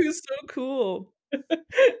though. He's so cool.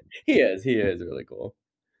 He is really cool.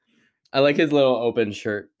 I like his little open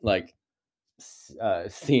shirt, like.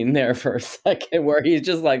 Scene there for a second where he's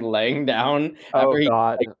just like laying down after he's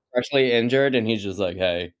like, freshly injured, and he's just like,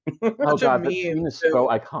 "Hey." Oh god, that scene is so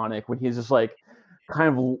iconic when he's just like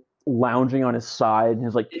kind of lounging on his side, and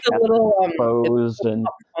his like It's a little exposed, and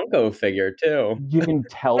Funko figure too. you can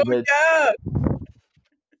tell that. Yeah.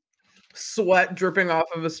 Sweat dripping off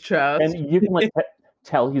of his chest, and you can like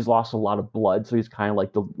tell he's lost a lot of blood, so he's kind of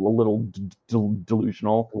like a little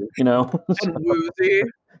delusional, so, and woozy.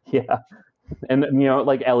 Yeah, and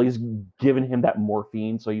like Ellie's giving him that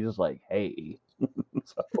morphine, so he's just like, hey.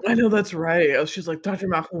 So. I know, that's right. She's like, Dr.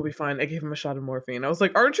 Malcolm will be fine. I gave him a shot of morphine. I was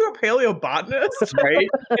like, aren't you a paleobotanist? Right?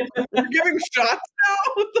 You're giving shots now?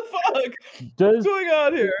 What the fuck? What's going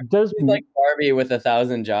on here? Does like Barbie with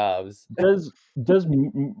 1,000 jobs? Does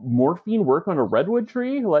morphine work on a redwood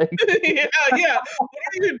tree? Like, yeah. What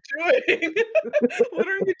are you doing? What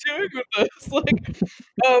are you doing with this? Like,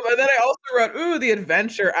 and then I also wrote, the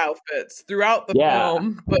adventure outfits throughout the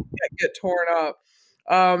film, but get torn up.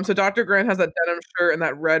 So Dr. Grant has that denim shirt and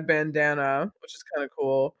that red bandana, which is kind of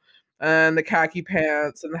cool, and the khaki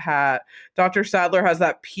pants and the hat. Dr. Sadler has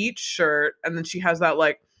that peach shirt, and then she has that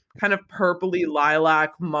like kind of purpley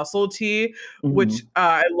lilac muscle tee, which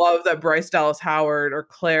I love that Bryce Dallas Howard or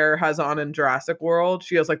Claire has on in Jurassic World.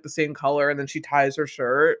 She has like the same color, and then she ties her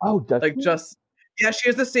shirt. Oh, does like she? She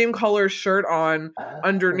has the same color shirt on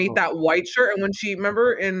underneath that white shirt. And when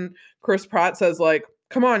remember in Chris Pratt says like,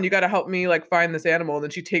 come on, you got to help me like find this animal. And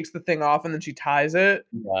then she takes the thing off and then she ties it.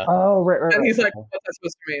 Yeah. Oh, right. And he's like, what's that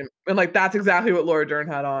supposed to mean? And like, that's exactly what Laura Dern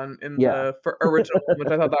had on in the original, which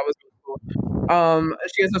I thought that was really cool.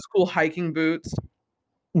 She has those cool hiking boots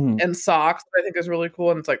and socks that I think is really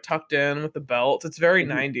cool. And it's like tucked in with the belt. It's very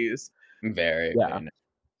 90s. Very.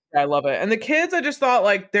 I love it. And the kids, I just thought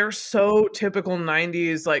like they're so typical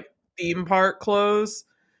 90s like theme park clothes,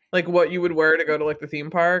 like what you would wear to go to like the theme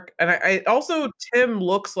park. And I also, Tim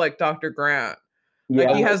looks like Dr. Grant. Like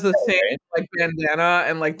he has the same like bandana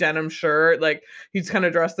and like denim shirt. Like he's kind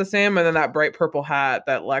of dressed the same. And then that bright purple hat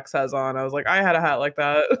that Lex has on. I was like, I had a hat like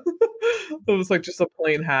that. It was like just a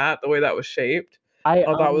plain hat, the way that was shaped. I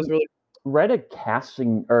thought that was really read a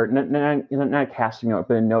casting, or not a casting note,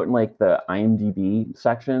 but a note in like the IMDb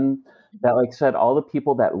section that like said all the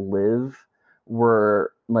people that live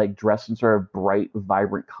were like dressed in sort of bright,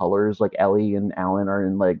 vibrant colors. Like Ellie and Alan are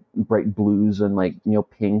in like bright blues and like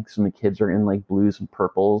pinks, and the kids are in like blues and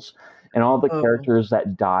purples. And all the characters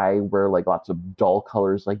that die wear like lots of dull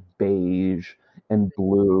colors like beige and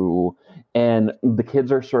blue. And the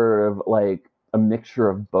kids are sort of like a mixture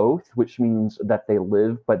of both, which means that they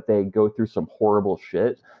live, but they go through some horrible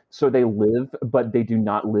shit. So they live, but they do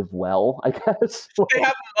not live well, I guess. They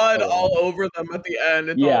have mud all over them at the end.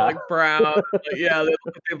 It's all like brown. Like, they look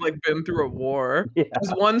like they've like been through a war. Yeah.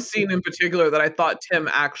 There's one scene in particular that I thought Tim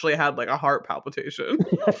actually had like a heart palpitation.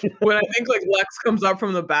 When I think like Lex comes up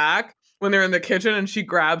from the back when they're in the kitchen and she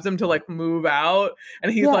grabs him to like move out,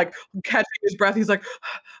 and he's like catching his breath. He's like,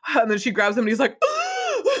 and then she grabs him and he's like,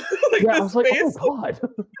 like I was like, oh God.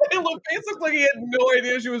 His face looked like he had no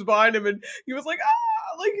idea she was behind him, and he was like,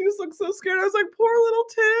 like he just looked so scared. I was like, poor little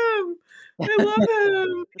Tim. I love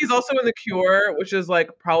him. He's also in The Cure, which is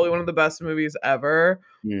like probably one of the best movies ever.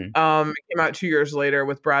 It came out 2 years later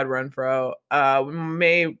with Brad Renfro.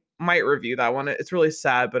 We might review that one. It's really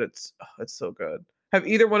sad, but it's so good. Have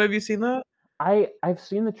either one of you seen that? I've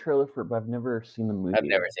seen the trailer for it, but I've never seen the movie. I've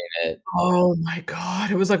never seen it. Oh my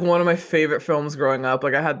God. It was like one of my favorite films growing up.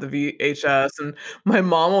 Like I had the VHS, and my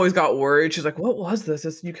mom always got worried. She's like, what was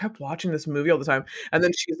this? You kept watching this movie all the time. And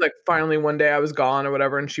then she's like, finally one day I was gone or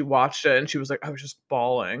whatever, and she watched it and she was like, I was just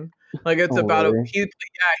bawling. Like it's about he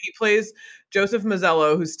plays Joseph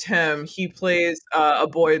Mazzello, who's Tim. He plays a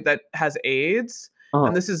boy that has AIDS.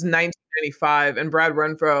 And this is 1995, and Brad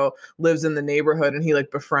Renfro lives in the neighborhood, and he like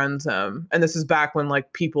befriends him. And this is back when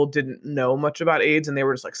like people didn't know much about AIDS, and they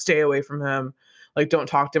were just like, stay away from him, like don't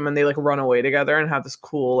talk to him, and they like run away together and have this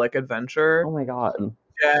cool like adventure. Oh my God.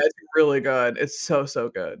 Yeah, it's really good. It's so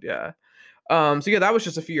good. Yeah. So yeah, that was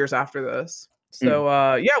just a few years after this. So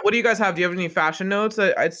what do you guys have? Do you have any fashion notes?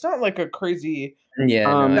 It's not like a crazy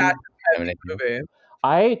movie.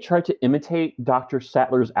 I tried to imitate Dr.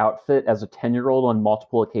 Sattler's outfit as a 10-year-old on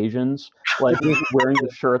multiple occasions, like wearing the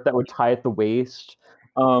shirt that would tie at the waist.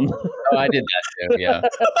 I did that too. Yeah.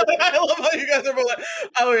 I love how you guys are both like,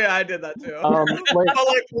 oh yeah, I did that too.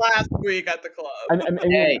 Like last week at the club.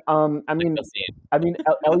 I mean,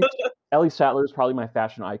 Ellie Sattler is probably my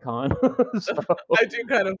fashion icon. So, I do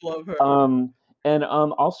kind of love her. And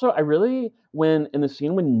also, I really, when in the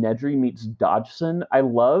scene when Nedry meets Dodgson, I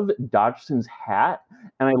love Dodgson's hat,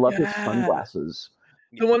 and I love his sunglasses.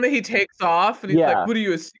 The one that he takes off, and he's like, what are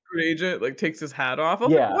you, a secret agent? Like, takes his hat off. I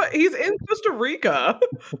was like, what? He's in Costa Rica.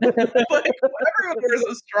 Like, everyone wears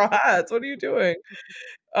those straw hats. What are you doing?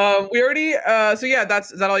 We already, is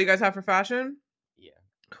that all you guys have for fashion? Yeah.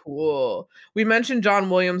 Cool. We mentioned John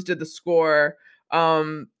Williams did the score.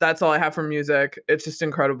 That's all I have for music. It's just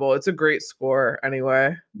incredible. It's a great score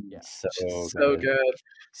anyway. Yeah, So good.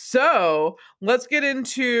 So let's get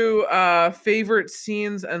into favorite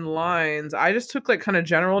scenes and lines. I just took like kind of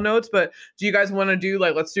general notes, but do you guys want to do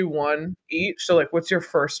like, let's do one each? So like, what's your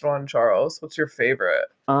first one, Charles? What's your favorite?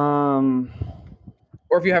 Or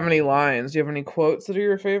if you have any lines, do you have any quotes that are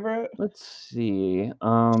your favorite? Let's see.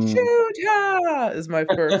 Shoot ya is my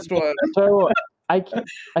first one. So I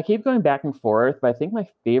keep going back and forth, but I think my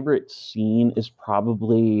favorite scene is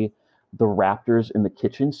probably the raptors in the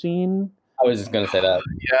kitchen scene. I was just gonna say that.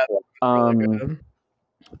 Yeah. Really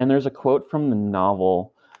and there's a quote from the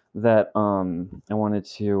novel that I wanted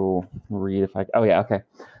to read if I. Oh yeah, okay.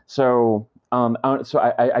 So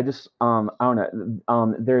I just I don't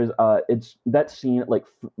know. There's it's that scene like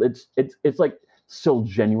it's like still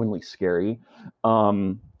genuinely scary.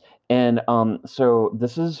 So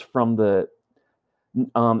this is from the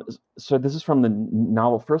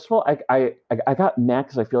novel. First of all, I got mad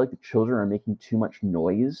because I feel like the children are making too much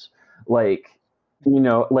noise. Like,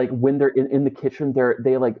 like when they're in the kitchen,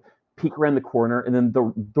 they like peek around the corner, and then the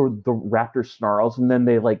raptor snarls, and then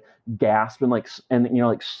they like gasp and like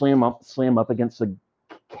slam up against the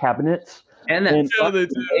cabinets. And that's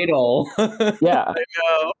fatal. Yeah, I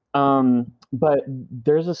know. But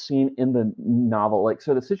there's a scene in the novel, like,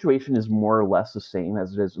 so the situation is more or less the same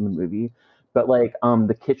as it is in the movie, but like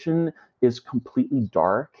the kitchen is completely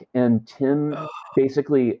dark, and Tim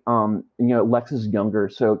basically Lex is younger,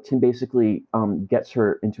 so Tim basically gets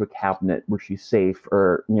her into a cabinet where she's safe,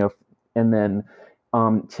 or and then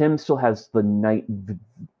Tim still has the night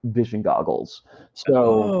vision goggles.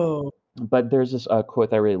 So but there's this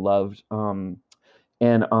quote that I really loved.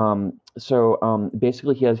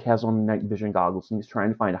 Basically he has on night vision goggles, and he's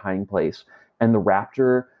trying to find a hiding place, and the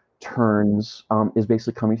raptor turns, is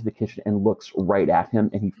basically coming to the kitchen and looks right at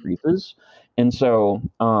him, and he freezes. And so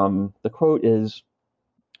the quote is,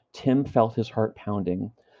 Tim felt his heart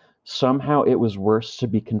pounding. Somehow it was worse to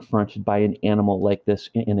be confronted by an animal like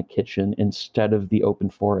this in a kitchen instead of the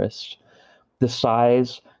open forest. The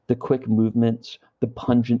size, the quick movements, the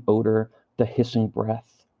pungent odor, the hissing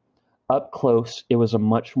breath. Up close, it was a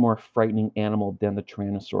much more frightening animal than the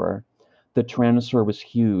Tyrannosaur. The Tyrannosaur was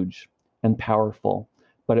huge and powerful,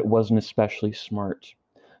 but it wasn't especially smart.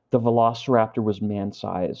 The Velociraptor was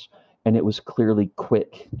man-size, and it was clearly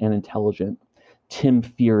quick and intelligent. Tim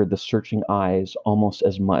feared the searching eyes almost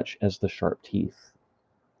as much as the sharp teeth.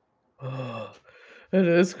 Oh, it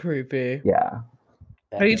is creepy. Yeah.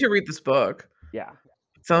 I need to read this book. Yeah.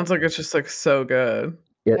 It sounds like it's just like so good.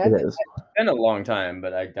 It is. It's been a long time,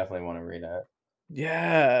 but I definitely want to read it.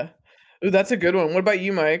 Yeah. Ooh, that's a good one. What about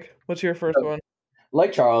you, Mike? What's your first one?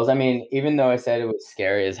 Like Charles, I mean, even though I said it was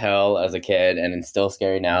scary as hell as a kid, and it's still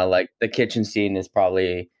scary now, like the kitchen scene is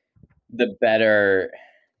probably the better,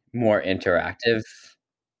 more interactive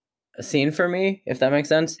scene for me, if that makes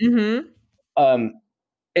sense. Mm-hmm.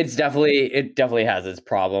 It definitely has its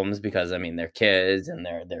problems, because I mean they're kids and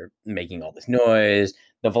they're making all this noise.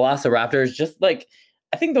 The Velociraptors, just like,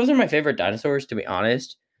 I think those are my favorite dinosaurs, to be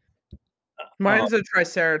honest. Mine's a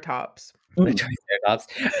Triceratops. The Triceratops.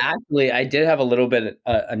 Actually, I did have a little bit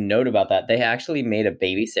a note about that. They actually made a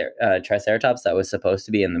baby Triceratops that was supposed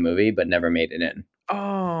to be in the movie, but never made it in.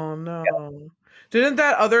 Oh no! Yeah. Didn't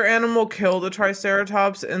that other animal kill the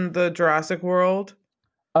Triceratops in the Jurassic World?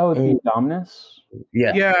 Oh, the Indominus?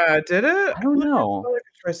 Yeah. Yeah, did it? I don't know. Like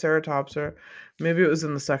a Triceratops, or maybe it was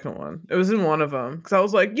in the second one. It was in one of them, because I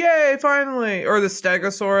was like, "Yay, finally!" Or the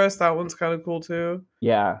Stegosaurus. That one's kind of cool too.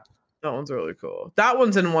 Yeah, that one's really cool. That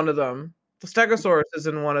one's in one of them. The Stegosaurus is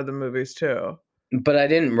in one of the movies too. But I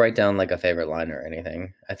didn't write down like a favorite line or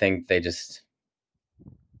anything. I think they just,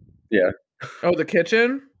 yeah. Oh, the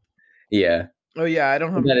kitchen. Yeah. Oh yeah, I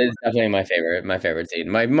don't have. That is definitely my favorite scene.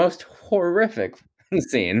 My most horrific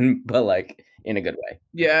scene, but like in a good way.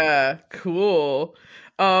 Yeah, cool.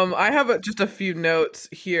 I have just a few notes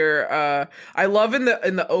here. I love in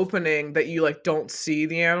the opening that you like don't see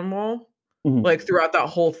the animal. Mm-hmm. Like throughout that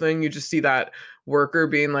whole thing, you just see that worker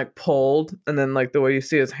being like pulled, and then like the way you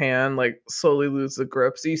see his hand like slowly lose the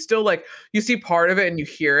grip. So you still like you see part of it and you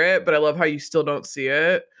hear it, but I love how you still don't see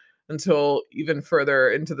it until even further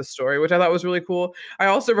into the story, which I thought was really cool. I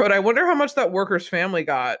also wrote, I wonder how much that worker's family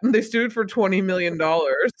got. They sued for $20 million.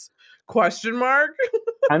 Question mark.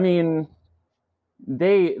 I mean,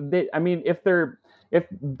 they I mean, if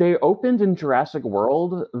they opened in Jurassic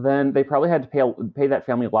World, then they probably had to pay that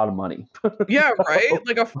family a lot of money. Yeah, right?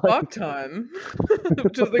 Like a fuck ton.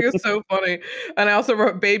 Which I think is so funny. And I also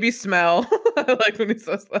wrote baby smell. I like when he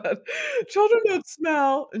says that. Children don't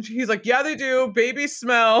smell. And he's like, yeah, they do. Babies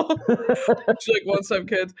smell. She like wants to have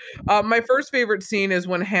kids. My first favorite scene is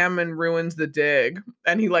when Hammond ruins the dig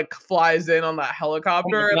and he like flies in on that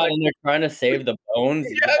helicopter. And they're trying to save the bones.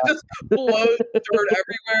 Yeah, just blows dirt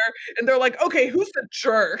everywhere. And they're like, okay, who's the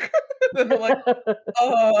jerk? And they're like,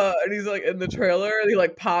 and he's like in the trailer and he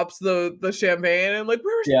like pops the champagne and like,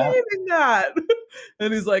 we're saving that.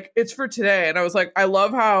 And he's like, it's for today. And I was like, I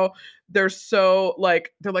love how they're so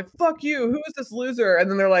like, they're like, fuck you, who is this loser?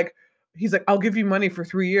 And then they're like, he's like, I'll give you money for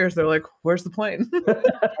 3 years. They're like, where's the plane?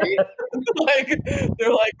 Like,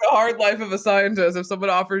 they're like the hard life of a scientist. If someone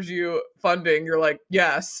offers you funding, you're like,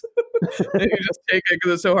 yes. And you just take it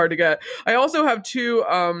because it's so hard to get. I also have two,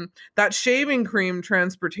 that shaving cream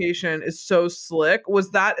transportation is so slick.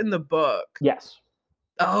 Was that in the book? Yes.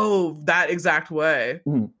 Oh, that exact way.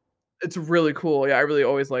 Mm-hmm. It's really cool. Yeah, I really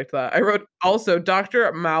always liked that. I wrote also,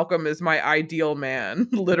 Dr. Malcolm is my ideal man,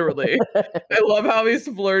 literally. I love how he's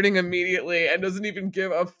flirting immediately and doesn't even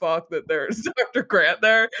give a fuck that there's Dr. Grant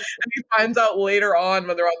there. And he finds out later on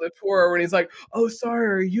when they're on the tour when he's like, oh,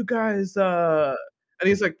 sorry, you guys, and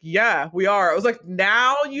he's like, yeah, we are. I was like,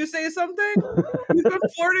 now you say something? He's been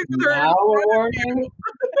flirting with her in front of you.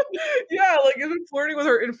 Yeah, like he's been flirting with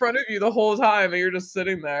her in front of you the whole time and you're just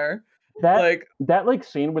sitting there. That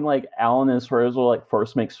scene when like Alan and Rosal like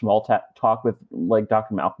first make small talk with like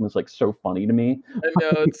Dr. Malcolm is like so funny to me. I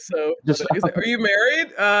know, it's so just he's like, are you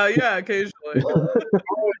married? Yeah, occasionally.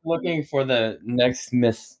 Looking for the next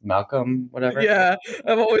Miss Malcolm, whatever. Yeah,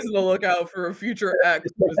 I'm always on the lookout for a future ex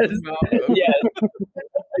Mrs. Malcolm. Yes.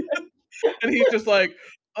 And he's just like,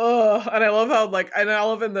 and I love how like, and I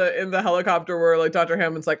love in the helicopter where like Dr.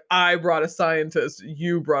 Hammond's like, I brought a scientist,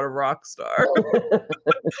 you brought a rock star.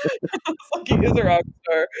 It's like he is a rock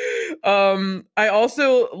star. I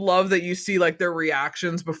also love that you see like their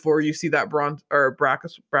reactions before you see that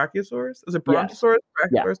Brachiosaurus. Is it Brontosaurus?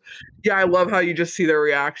 Yeah. Yeah, I love how you just see their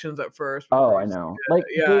reactions at first. Oh, I know. Like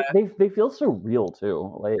they feel so real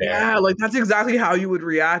too. Like yeah, like that's exactly how you would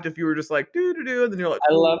react if you were just like do do do, and then you're like,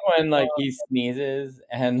 I love when like he sneezes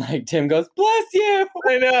and like Tim goes, bless you.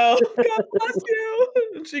 I know. God bless you.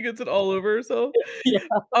 And she gets it all over herself. Yeah.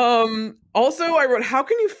 Also I wrote, how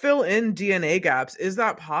can you fill in DNA gaps? Is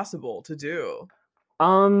that possible to do?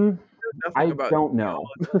 I don't know.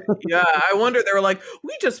 Yeah, I wonder. They were like,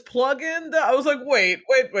 we just plug in I was like, wait.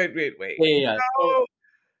 Yeah.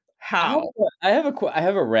 How? I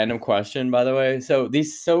have a random question, by the way. So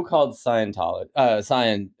these so-called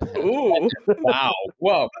Ooh. Wow.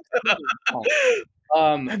 Whoa.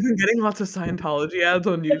 I've been getting lots of Scientology ads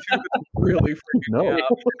on YouTube. It's really freaking me out.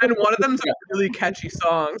 And one of them's a really catchy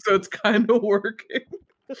song, so it's kind of working.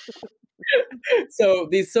 So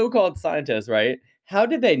these so-called scientists, right? How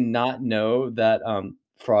did they not know that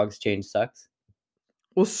frogs change sex?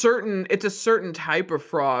 Well, it's a certain type of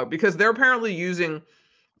frog because they're apparently using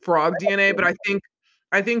frog DNA, but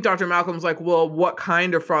I think Dr. Malcolm's like, well, what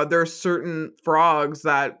kind of frog? There are certain frogs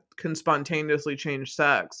that can spontaneously change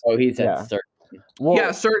sex. Oh, he said certain.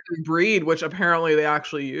 Well, certain breed, which apparently they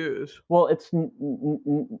actually use. Well, it's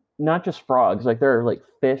not just frogs. Like there are like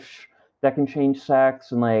fish that can change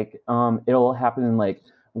sex, and like it'll happen in like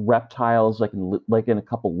reptiles, like in a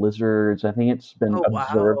couple lizards. I think it's been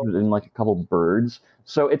observed in like a couple birds.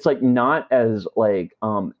 So it's like not as like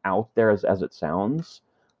out there as it sounds.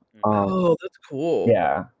 That's cool.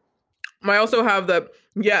 Yeah. I also have that.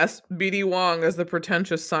 Yes, BD Wong as the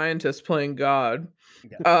pretentious scientist playing God.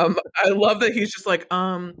 Yeah. I love that he's just like,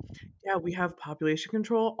 yeah, we have population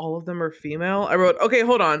control. All of them are female. I wrote, okay,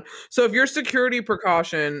 hold on. So if your security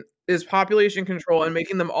precaution is population control and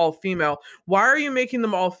making them all female, why are you making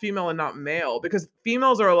them all female and not male? Because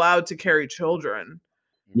females are allowed to carry children.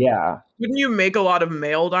 Yeah. Wouldn't you make a lot of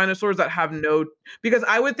male dinosaurs that have because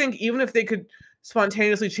I would think even if they could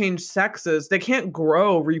spontaneously change sexes, they can't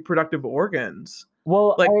grow reproductive organs.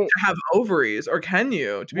 Well, to have ovaries, or can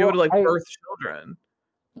you to be able to like birth children?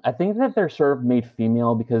 I think that they're sort of made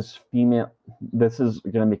female because this is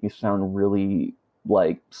going to make me sound really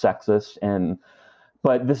like sexist,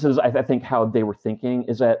 but this is, I think how they were thinking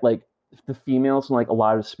is that like the females in like a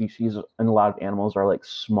lot of species and a lot of animals are like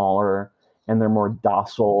smaller and they're more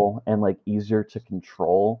docile and like easier to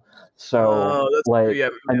control. So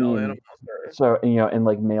so, and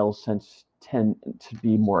like males tend to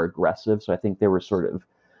be more aggressive. So I think they were sort of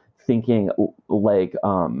thinking like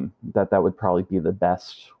that would probably be the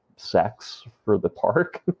best sex for the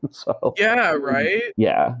park. So yeah, right.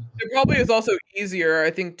 Yeah, it probably is also easier, I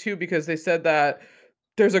think, too, because they said that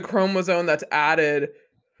there's a chromosome that's added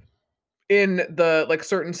in the like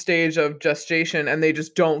certain stage of gestation, and they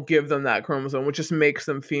just don't give them that chromosome, which just makes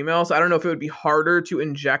them female. So I don't know if it would be harder to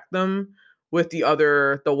inject them with the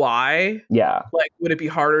Y. Yeah. Like, would it be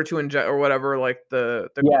harder to inject or whatever? Like the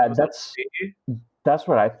yeah, that's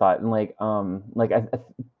what I thought. And like I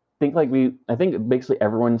think basically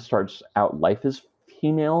everyone starts out life as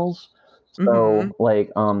females. So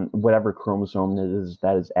like whatever chromosome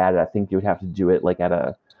that is added, I think you would have to do it like at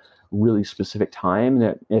a really specific time.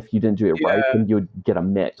 And if you didn't do it right, then you would get a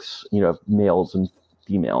mix, of males and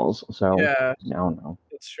females. So I don't know.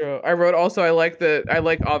 It's true. I wrote also, I like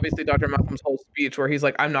obviously Dr. Malcolm's whole speech where he's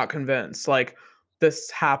like, I'm not convinced. Like, this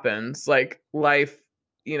happens. Like, life,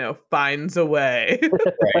 finds a way.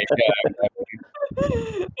 Right.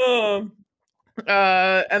 Yeah.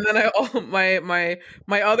 And then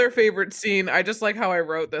my other favorite scene, I just like how I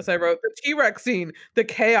wrote this. I wrote the T-Rex scene, the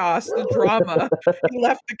chaos, the drama. He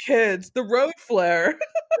left the kids, the road flare.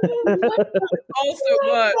 All so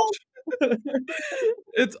much.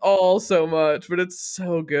 It's all so much, but it's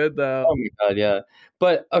so good though. Oh my god, yeah.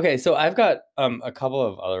 But okay, so I've got a couple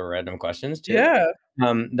of other random questions too. Yeah.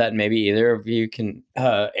 That maybe either of you can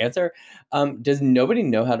answer. Does nobody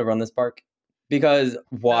know how to run this park? Because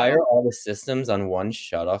why are all the systems on one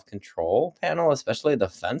shut-off control panel, especially the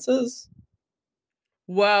fences?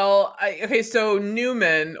 Well, so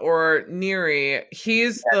Newman or Neary,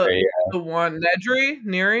 he's the one, Nedry.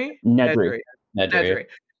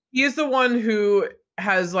 He's the one who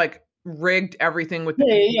has like rigged everything with the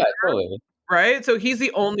yeah, totally. Right? So he's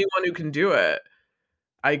the only one who can do it,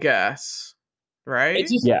 I guess. Right?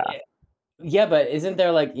 Yeah, but isn't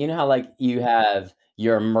there like, how like you have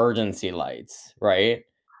your emergency lights, right?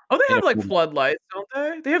 Oh, they have like floodlights, don't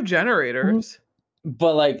they? They have generators.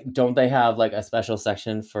 But like, don't they have like a special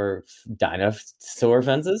section for dinosaur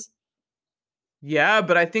fences? Yeah,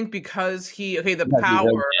 but I think because the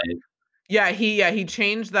power. He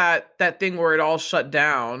changed that thing where it all shut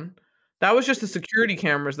down. That was just the security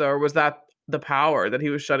cameras though, or was that the power that he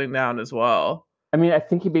was shutting down as well? I mean, I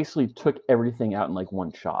think he basically took everything out in like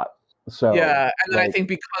one shot. So yeah, and then I think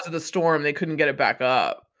because of the storm, they couldn't get it back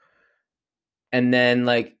up. And then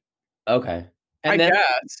like, okay, and I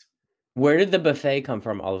guess. Where did the buffet come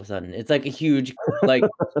from all of a sudden? It's like a huge like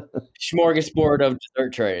smorgasbord of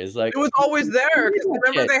dessert trays. Like, it was always there because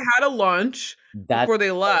remember they had a lunch before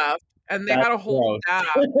they left, and they had a whole staff.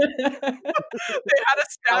 They had a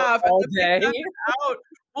staff all day. Out.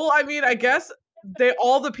 Well, I mean, I guess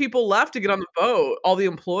all the people left to get on the boat. All the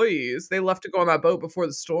employees, they left to go on that boat before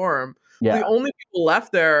the storm. Yeah. The only people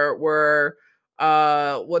left there were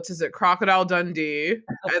Crocodile Dundee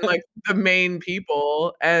and like the main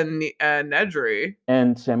people and Nedry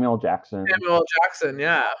and Samuel Jackson.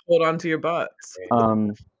 Yeah. Hold on to your butts.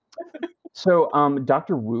 So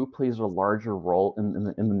Dr. Wu plays a larger role in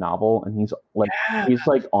the novel, and he's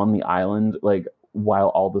like on the island like while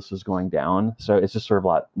all this is going down. So it's just sort of a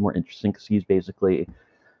lot more interesting because he's basically,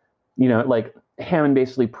 like Hammond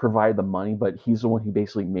basically provided the money, but he's the one who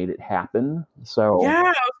basically made it happen. So yeah, I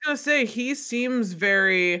was gonna say he seems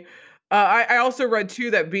very. I also read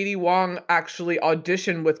too that B.D. Wong actually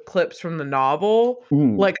auditioned with clips from the novel,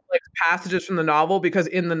 like passages from the novel, because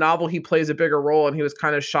in the novel he plays a bigger role, and he was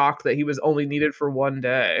kind of shocked that he was only needed for one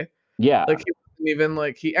day. Yeah, like he wasn't even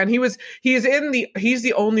like he's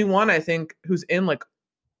the only one I think who's in like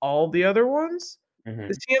all the other ones.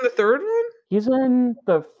 Is he in the third one? He's in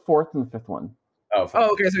the fourth and the fifth one. Oh,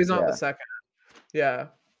 okay, so he's not the second. Yeah.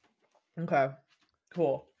 Okay.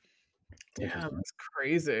 Cool. Yeah, that's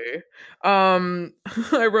crazy. I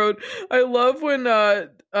love when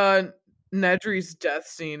Nedry's death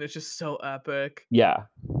scene is just so epic. Yeah.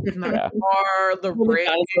 In that car, the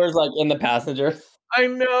dinosaurs like in the passenger. I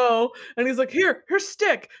know. And he's like, here,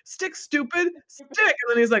 stick, stupid, stick. And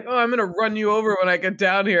then he's like, oh, I'm gonna run you over when I get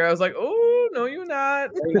down here. I was like, oh, no, you're not.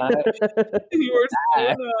 You are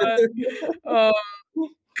so not.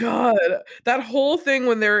 God, that whole thing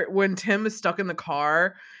when Tim is stuck in the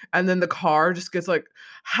car and then the car just gets like,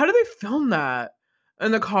 how do they film that?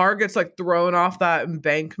 And the car gets like thrown off that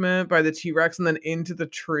embankment by the T-Rex and then into the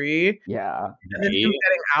tree. Yeah. And then him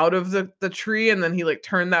getting out of the tree, and then he like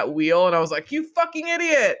turned that wheel, and I was like, you fucking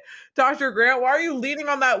idiot, Dr. Grant, why are you leaning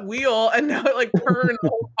on that wheel? And now it like turned, the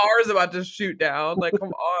whole car is about to shoot down. Like, come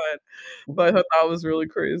on. But I thought that was really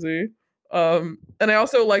crazy. And I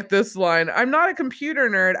also like this line, I'm not a computer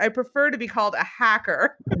nerd, I prefer to be called a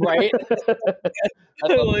hacker. Right.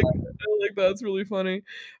 I like that. It's really funny.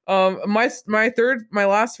 My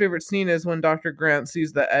last favorite scene is when Dr. Grant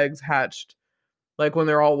sees the eggs hatched, like when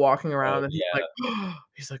they're all walking around, and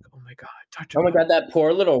he's like, oh my god, Dr. Oh my god, that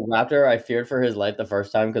poor little raptor, I feared for his life the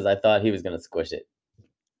first time because I thought he was gonna squish it.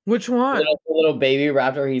 Which one? The little baby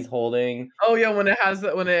raptor he's holding. Oh yeah, when it has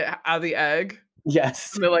the egg.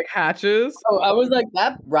 Yes. And it like hatches. Oh, I was like,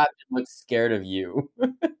 that raptor looks scared of you.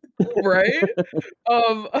 Right?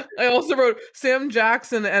 I also wrote Sam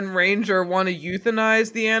Jackson and Ranger want to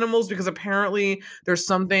euthanize the animals because apparently there's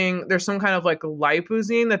some kind of like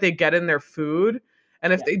lipozine that they get in their food.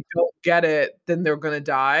 And if they don't get it, then they're going to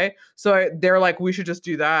die. So they're like, we should just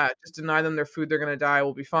do that. Just deny them their food. They're going to die.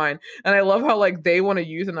 We'll be fine. And I love how like they want to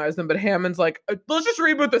euthanize them, but Hammond's like, let's just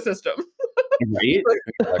reboot the system. Right?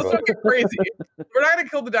 Let's not get crazy. We're not going to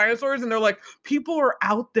kill the dinosaurs. And they're like, people are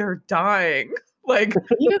out there dying. Like,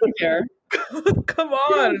 he doesn't care. Come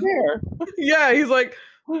on. Yeah, he's like,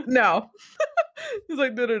 no. He's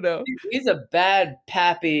like, no. He's a bad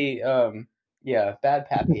pappy. Bad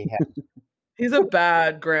pappy. He's a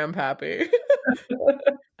bad grandpappy.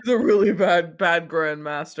 He's a really bad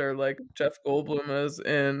grandmaster, like Jeff Goldblum is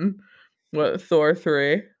in Thor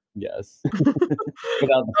 3. Yes. I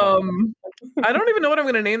don't even know what I'm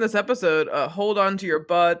going to name this episode. Hold on to your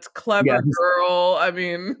butts, clever girl. I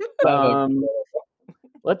mean,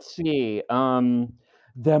 let's see.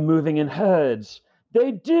 They're moving in herds.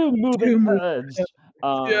 They do move in herds.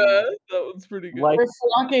 Yeah, that one's pretty good. Like, we're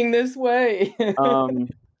flocking this way.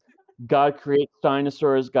 God creates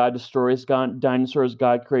dinosaurs. God destroys dinosaurs.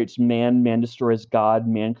 God creates man. Man destroys God.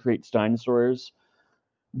 Man creates dinosaurs.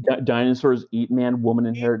 Dinosaurs eat man. Woman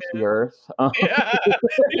inherits the earth. Yeah,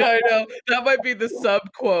 I know. That might be the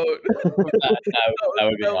sub quote. that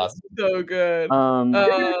would be awesome. So good. We're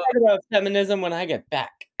gonna talk about feminism when I get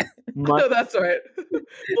back. No, that's all right.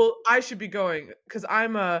 Well, I should be going because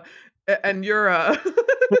I'm and you're like,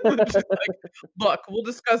 look, we'll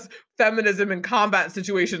discuss feminism in combat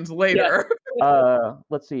situations later.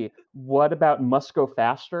 Let's see. What about must go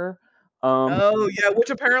faster? Oh yeah, which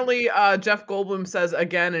apparently Jeff Goldblum says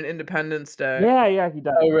again in Independence Day. Yeah, he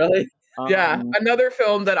does. Oh really? Yeah, another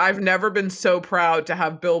film that I've never been so proud to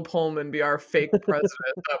have Bill Pullman be our fake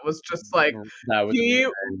president. That was just like he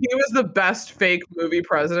was the best fake movie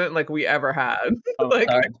president like we ever had. Like,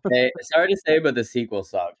 sorry to say, but the sequel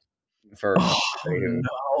sucked.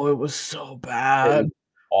 No, it was so bad. It was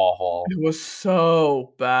awful. It was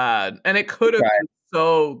so bad, and it could have been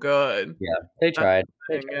so good. Yeah, they tried.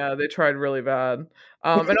 Yeah, they tried really bad.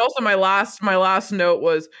 And also my last note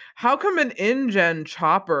was, how come an InGen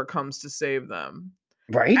chopper comes to save them?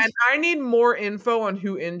 Right. And I need more info on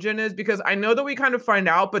who InGen is because I know that we kind of find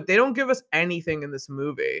out, but they don't give us anything in this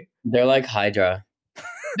movie. They're like Hydra.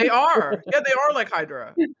 They are. Yeah, they are like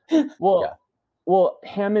Hydra. Well,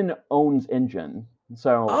 Hammond owns InGen.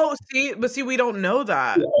 So see, we don't know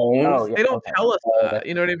that. They don't tell us that.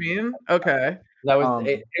 You know what I mean? Okay. That was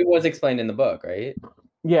it was explained in the book, right?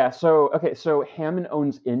 Yeah. So Hammond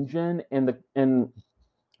owns InGen, and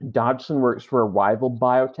Dodgson works for a rival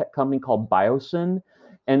biotech company called Biosyn,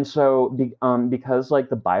 and so because like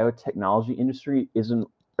the biotechnology industry isn't,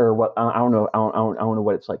 or what I don't know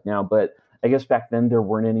what it's like now, but I guess back then there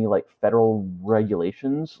weren't any like federal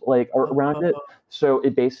regulations like around it. So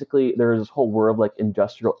it basically there's this whole world of like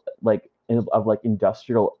industrial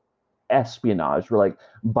espionage where like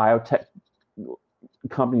biotech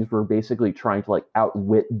companies were basically trying to like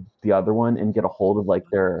outwit the other one and get a hold of like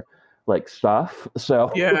their like stuff.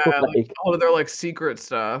 So yeah, like all of their like secret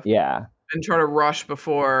stuff. Yeah, and try to rush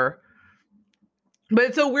before. But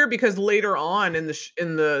it's so weird because later on in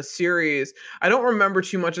the series, I don't remember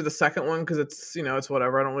too much of the second one because it's it's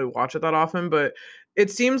whatever. I don't really watch it that often, but it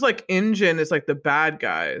seems like InGen is like the bad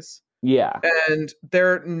guys. Yeah, and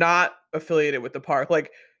they're not affiliated with the park.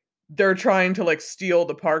 Like they're trying to like steal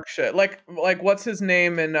the park shit. Like what's his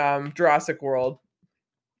name in Jurassic World?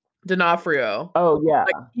 D'Onofrio. Oh yeah,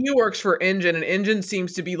 like he works for InGen, and InGen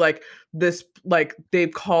seems to be like this. Like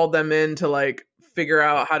they've called them in to like figure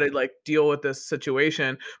out how to like deal with this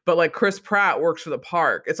situation, but like Chris Pratt works for the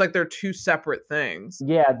park. It's like they're two separate things.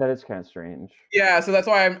 Yeah, that is kind of strange. Yeah, so that's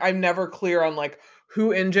why I'm never clear on like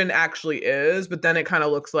who InGen actually is, but then it kind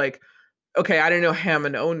of looks like, okay, I didn't know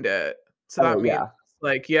Hammond owned it, so that means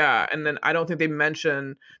like and then I don't think they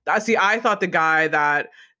mention that. See, I thought the guy that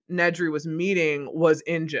Nedry was meeting was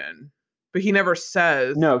InGen, but he never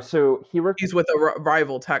says. No, so he's with a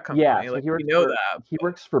rival tech company. Yeah, so like, we know that. He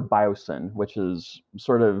works for Biosyn, which is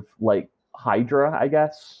sort of like Hydra, I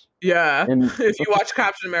guess. Yeah, and if you watch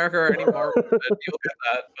Captain America or any Marvel, you'll get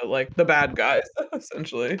that. But like the bad guys,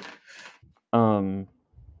 essentially.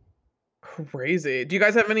 Crazy. Do you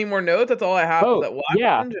guys have any more notes? That's all I have. So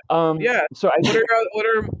So what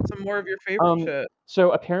are some more of your favorite shit?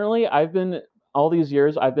 So apparently all these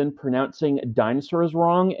years I've been pronouncing dinosaurs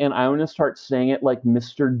wrong, and I want to start saying it like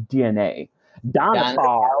Mr. DNA.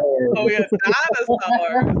 Dinosaur. Oh yeah,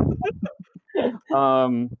 dinosaur.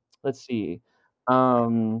 Let's see.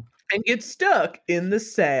 And get stuck in the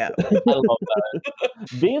sap. I love that.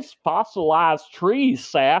 This fossilized tree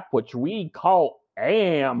sap, which we call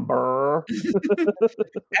amber.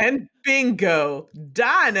 And bingo,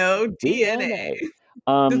 dino DNA.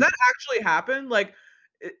 Does that actually happen? Like,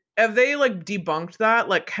 have they like debunked that?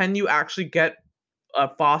 Like, can you actually get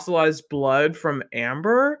fossilized blood from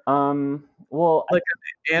amber? Well, like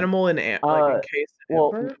an animal in like encased in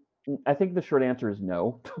amber? I think the short answer is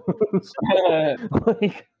no. Okay.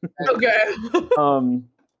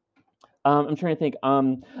 I'm trying to think.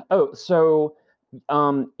 In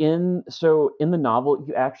the novel,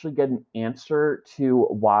 you actually get an answer to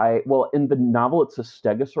why. Well, in the novel, it's a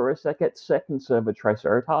Stegosaurus that gets sick instead of a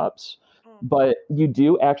Triceratops, but you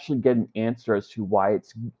do actually get an answer as to why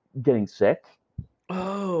it's getting sick.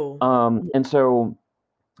 Oh. And so,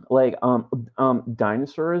 like,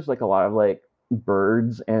 dinosaurs, like a lot of like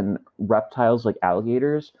birds and reptiles, like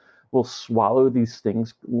alligators, will swallow these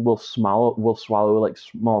things. Will swallow like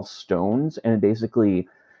small stones, and it basically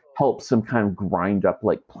helps them kind of grind up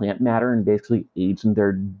like plant matter and basically aids in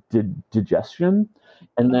their digestion.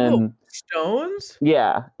 And then stones?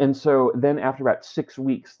 Yeah. And so then after about 6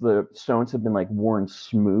 weeks, the stones have been like worn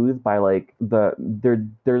smooth by like there's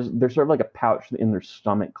sort of like a pouch in their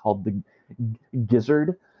stomach called the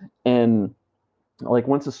gizzard. And like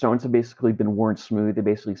once the stones have basically been worn smooth, they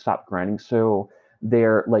basically stop grinding. So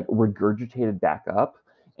they're like regurgitated back up.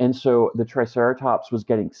 And so the Triceratops was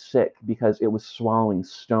getting sick because it was swallowing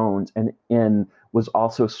stones and was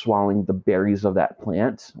also swallowing the berries of that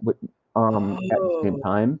plant at the same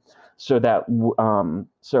time. So that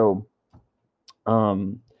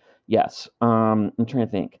yes. I'm trying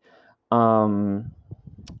to think. I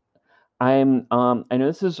know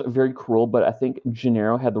this is very cruel, but I think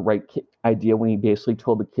Gennaro had the right idea when he basically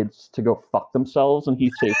told the kids to go fuck themselves, and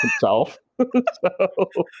he saved himself.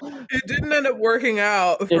 It didn't end up working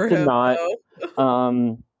out for him. It did not.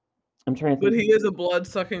 I'm trying to think. But he is a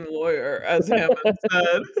blood-sucking lawyer, as Hammond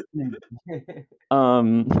said.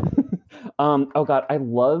 Oh god, I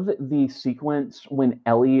love the sequence when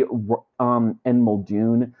Ellie and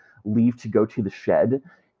Muldoon leave to go to the shed.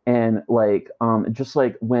 And like just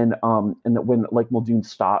like when like Muldoon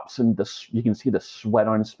stops and you can see the sweat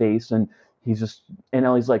on his face, and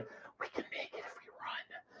Ellie's like, we can make it if we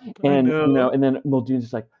run. And and then Muldoon's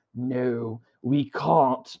just like, no, we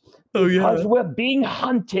can't because we're being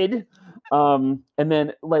hunted. And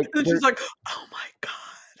then like she's like, oh my god.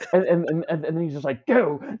 And then he's just like,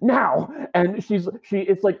 go now, and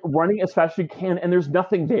it's like running as fast as she can, and there's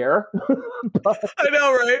nothing there. I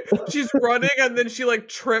know, right? She's running, and then she like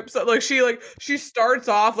trips. Like she starts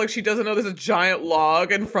off like she doesn't know there's a giant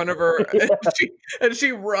log in front of her, and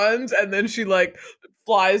she runs, and then she like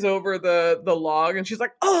flies over the log, and she's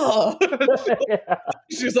like, oh,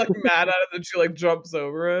 she's like mad at it, and she like jumps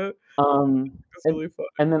over it. It's really funny.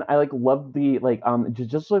 And then I like love the like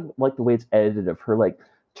just like the way it's edited of her like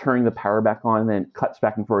turning the power back on, and then cuts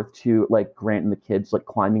back and forth to like Grant and the kids like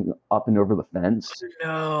climbing up and over the fence.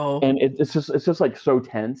 No. And it's just like so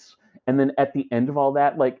tense. And then at the end of all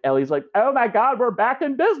that, like Ellie's like, "Oh my God, we're back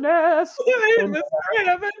in business!" Mr.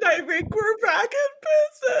 Hammond, I think we're back in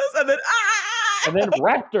business. And then and then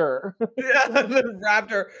Raptor. And then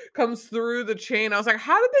Raptor comes through the chain. I was like,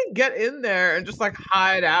 how did they get in there and just like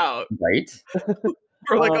hide out? Right.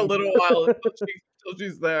 For like a little while until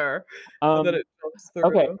she's there. And then it jumps through.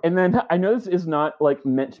 Okay, and then I know this is not like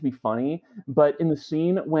meant to be funny, but in the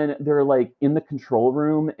scene when they're like in the control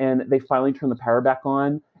room and they finally turn the power back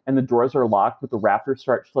on and the doors are locked, but the Raptor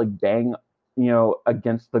starts to like bang,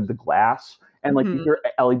 against the glass, and like you hear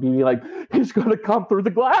Ellie be like, "He's gonna come through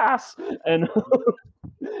the glass," and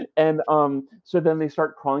so then they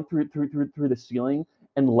start crawling through the ceiling.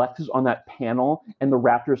 And Lex is on that panel, and the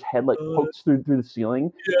Raptor's head like pokes through the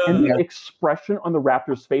ceiling, and the expression on the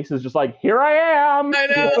Raptor's face is just like, "Here I am!" I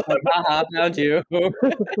know. Found you. It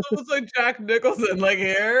was like Jack Nicholson, like,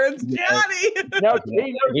 here it's Johnny. No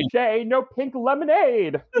tea, no shade, no pink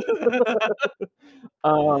lemonade.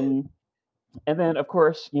 And then, of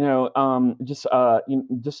course, just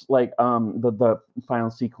like the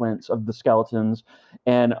final sequence of the skeletons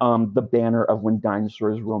and the banner of when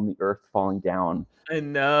dinosaurs roam the earth falling down. I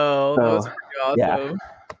know. So, that was pretty awesome. Yeah.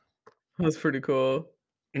 That was pretty cool.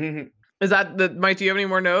 Is that Mike, do you have any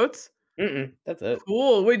more notes? That's it.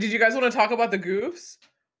 Cool. Wait, did you guys want to talk about the goofs?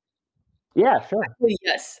 Yeah, sure. Actually,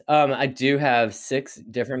 yes. I do have 6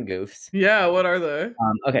 different goofs. Yeah, what are they?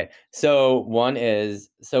 Okay, so one is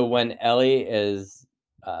when Ellie is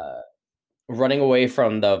running away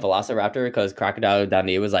from the Velociraptor because Crocodile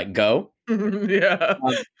Dundee was like, "Go." Yeah.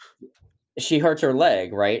 she hurts her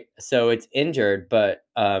leg, right? So it's injured, but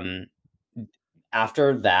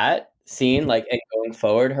after that scene, like, and going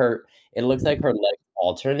forward, it looks like her legs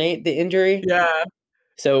alternate the injury. Yeah.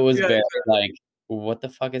 So it was Yeah, very like, what the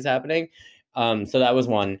fuck is happening? So that was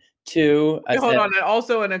 1. 2, I hold said, on, and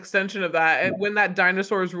also an extension of that, and when that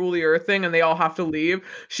dinosaurs rule the earth thing and they all have to leave,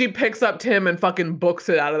 she picks up Tim and fucking books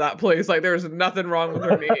it out of that place. Like there's nothing wrong with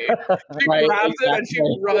her knee. She Right, grabs it and she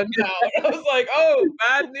exactly. runs out. I was like, oh,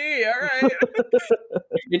 bad knee. All right.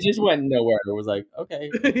 It just went nowhere. It was like,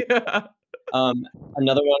 okay. Yeah.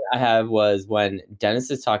 Another one I have was when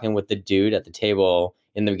Dennis is talking with the dude at the table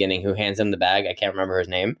in the beginning who hands him the bag. I can't remember his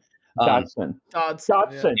name. Dodson.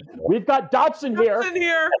 Dodson. Yeah. We've got Dodson here. Dodson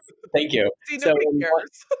here. Thank you. See, So nobody in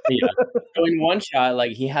cares. so in one shot,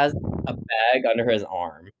 like, he has a bag under his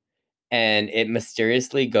arm, and it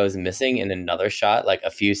mysteriously goes missing in another shot, like a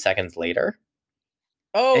few seconds later.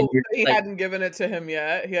 Oh, you're he like- hadn't given it to him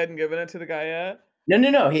yet. He hadn't given it to the guy yet.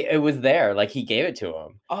 No. It was there. Like, he gave it to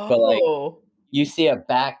him. Oh, But like, you see a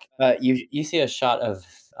back. You see a shot of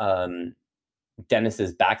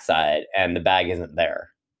Dennis's backside, and the bag isn't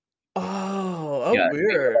there. oh, Yeah.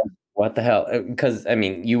 weird. What the hell? Because I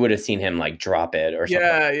mean, you would have seen him like drop it or something.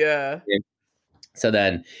 Yeah. So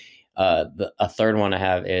then, a third one I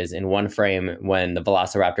have is in one frame when the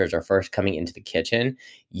Velociraptors are first coming into the kitchen.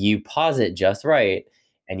 You pause it just right,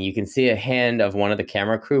 and you can see a hand of one of the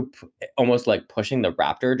camera crew almost like pushing the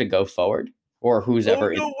raptor to go forward, or who's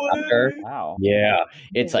ever in the raptor. Wow. Yeah,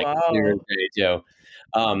 it's like Wow. clear as day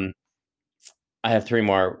too. I have 3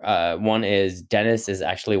 more. One is Dennis is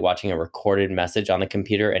actually watching a recorded message on the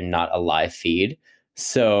computer and not a live feed.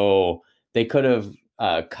 So they could have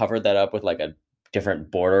covered that up with like a different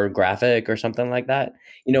border graphic or something like that.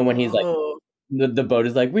 You know, when he's like, the boat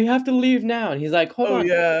is like, we have to leave now. And he's like, hold on,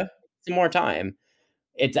 yeah. some more time.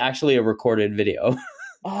 It's actually a recorded video.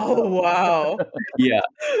 Oh, wow. Yeah.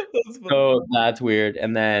 That's funny. So that's weird.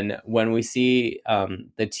 And then when we see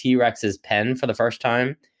the T-Rex's pen for the first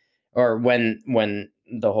time, or when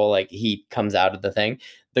the whole like heat comes out of the thing,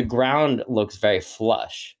 the ground looks very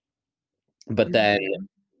flush. But then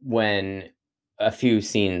when a few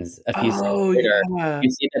scenes later, you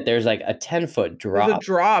see that there's like a 10-foot drop. There's a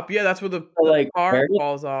drop. Yeah, that's where the car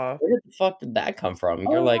falls off. Where the fuck did that come from?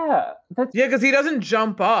 Oh, You're like, yeah, because he doesn't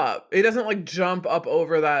jump up. He doesn't like jump up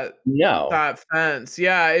over that fence.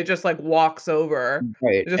 Yeah, it just like walks over.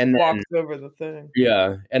 Right. It just walks over the thing.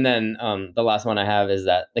 Yeah. And then the last one I have is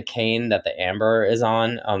that the cane that the Amber is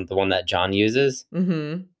on, the one that John uses.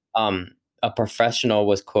 Mm-hmm. A professional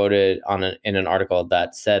was quoted in an article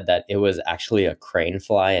that said that it was actually a crane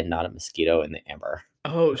fly and not a mosquito in the Amber.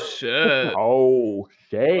 Oh shit! Oh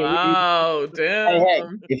shit! Wow, damn! Hey,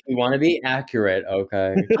 if you want to be accurate,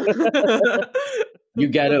 okay, you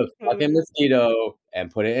get a fucking mosquito and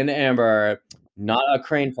put it in Amber, not a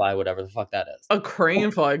crane fly, whatever the fuck that is. A crane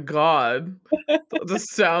fly, God, this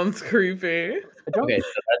sounds creepy. Okay, so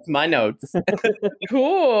that's my notes.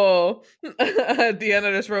 Cool. At the end,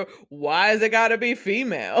 I just wrote, "Why is it gotta be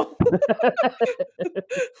female?"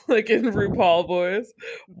 Like in RuPaul Boys.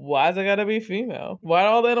 Why is it gotta be female? Why do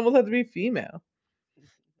all the animals have to be female?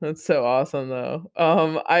 That's so awesome, though.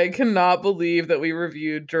 I cannot believe that we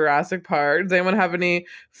reviewed Jurassic Park. Does anyone have any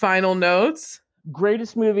final notes?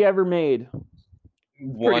 Greatest movie ever made.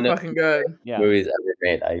 Pretty fucking good. Movies ever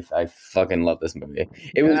made. I fucking love this movie.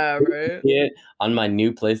 It was right on my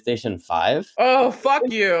new PlayStation 5. Oh, fuck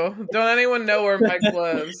you. Don't anyone know where Mike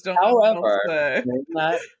lives. However,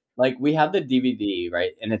 don't like we have the DVD,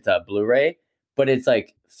 right? And it's a Blu-ray, but it's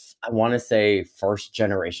like, I want to say first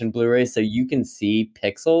generation Blu-ray. So you can see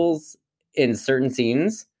pixels in certain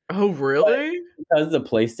scenes. Oh, really? Because the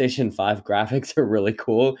PlayStation 5 graphics are really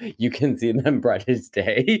cool, you can see them bright as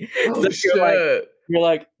day. Oh, so shit. You're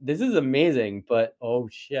like, this is amazing, but oh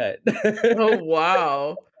shit. Oh,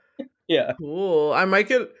 wow. Yeah. Cool. I might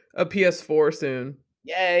get a PS4 soon.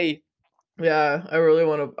 Yay. Yeah, I really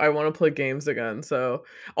want to play games again. So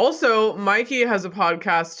also Mikey has a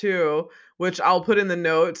podcast too, which I'll put in the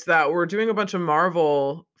notes, that we're doing a bunch of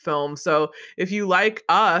Marvel films. So if you like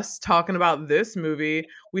us talking about this movie,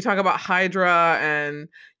 we talk about Hydra and,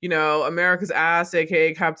 you know, America's Ass,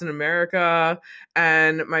 aka Captain America,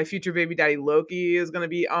 and my future baby daddy Loki is going to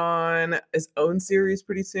be on his own series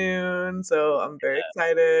pretty soon. So I'm very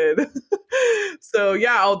excited. So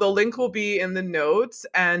yeah, the link will be in the notes.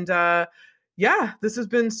 And yeah, this has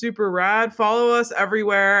been super rad. Follow us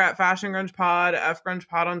everywhere at Fashion Grunge Pod, F Grunge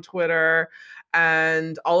Pod on Twitter,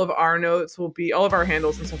 and all of our handles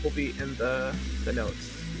and stuff will be in the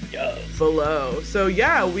notes below. So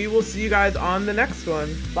yeah, we will see you guys on the next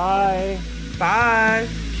one. Bye. Bye.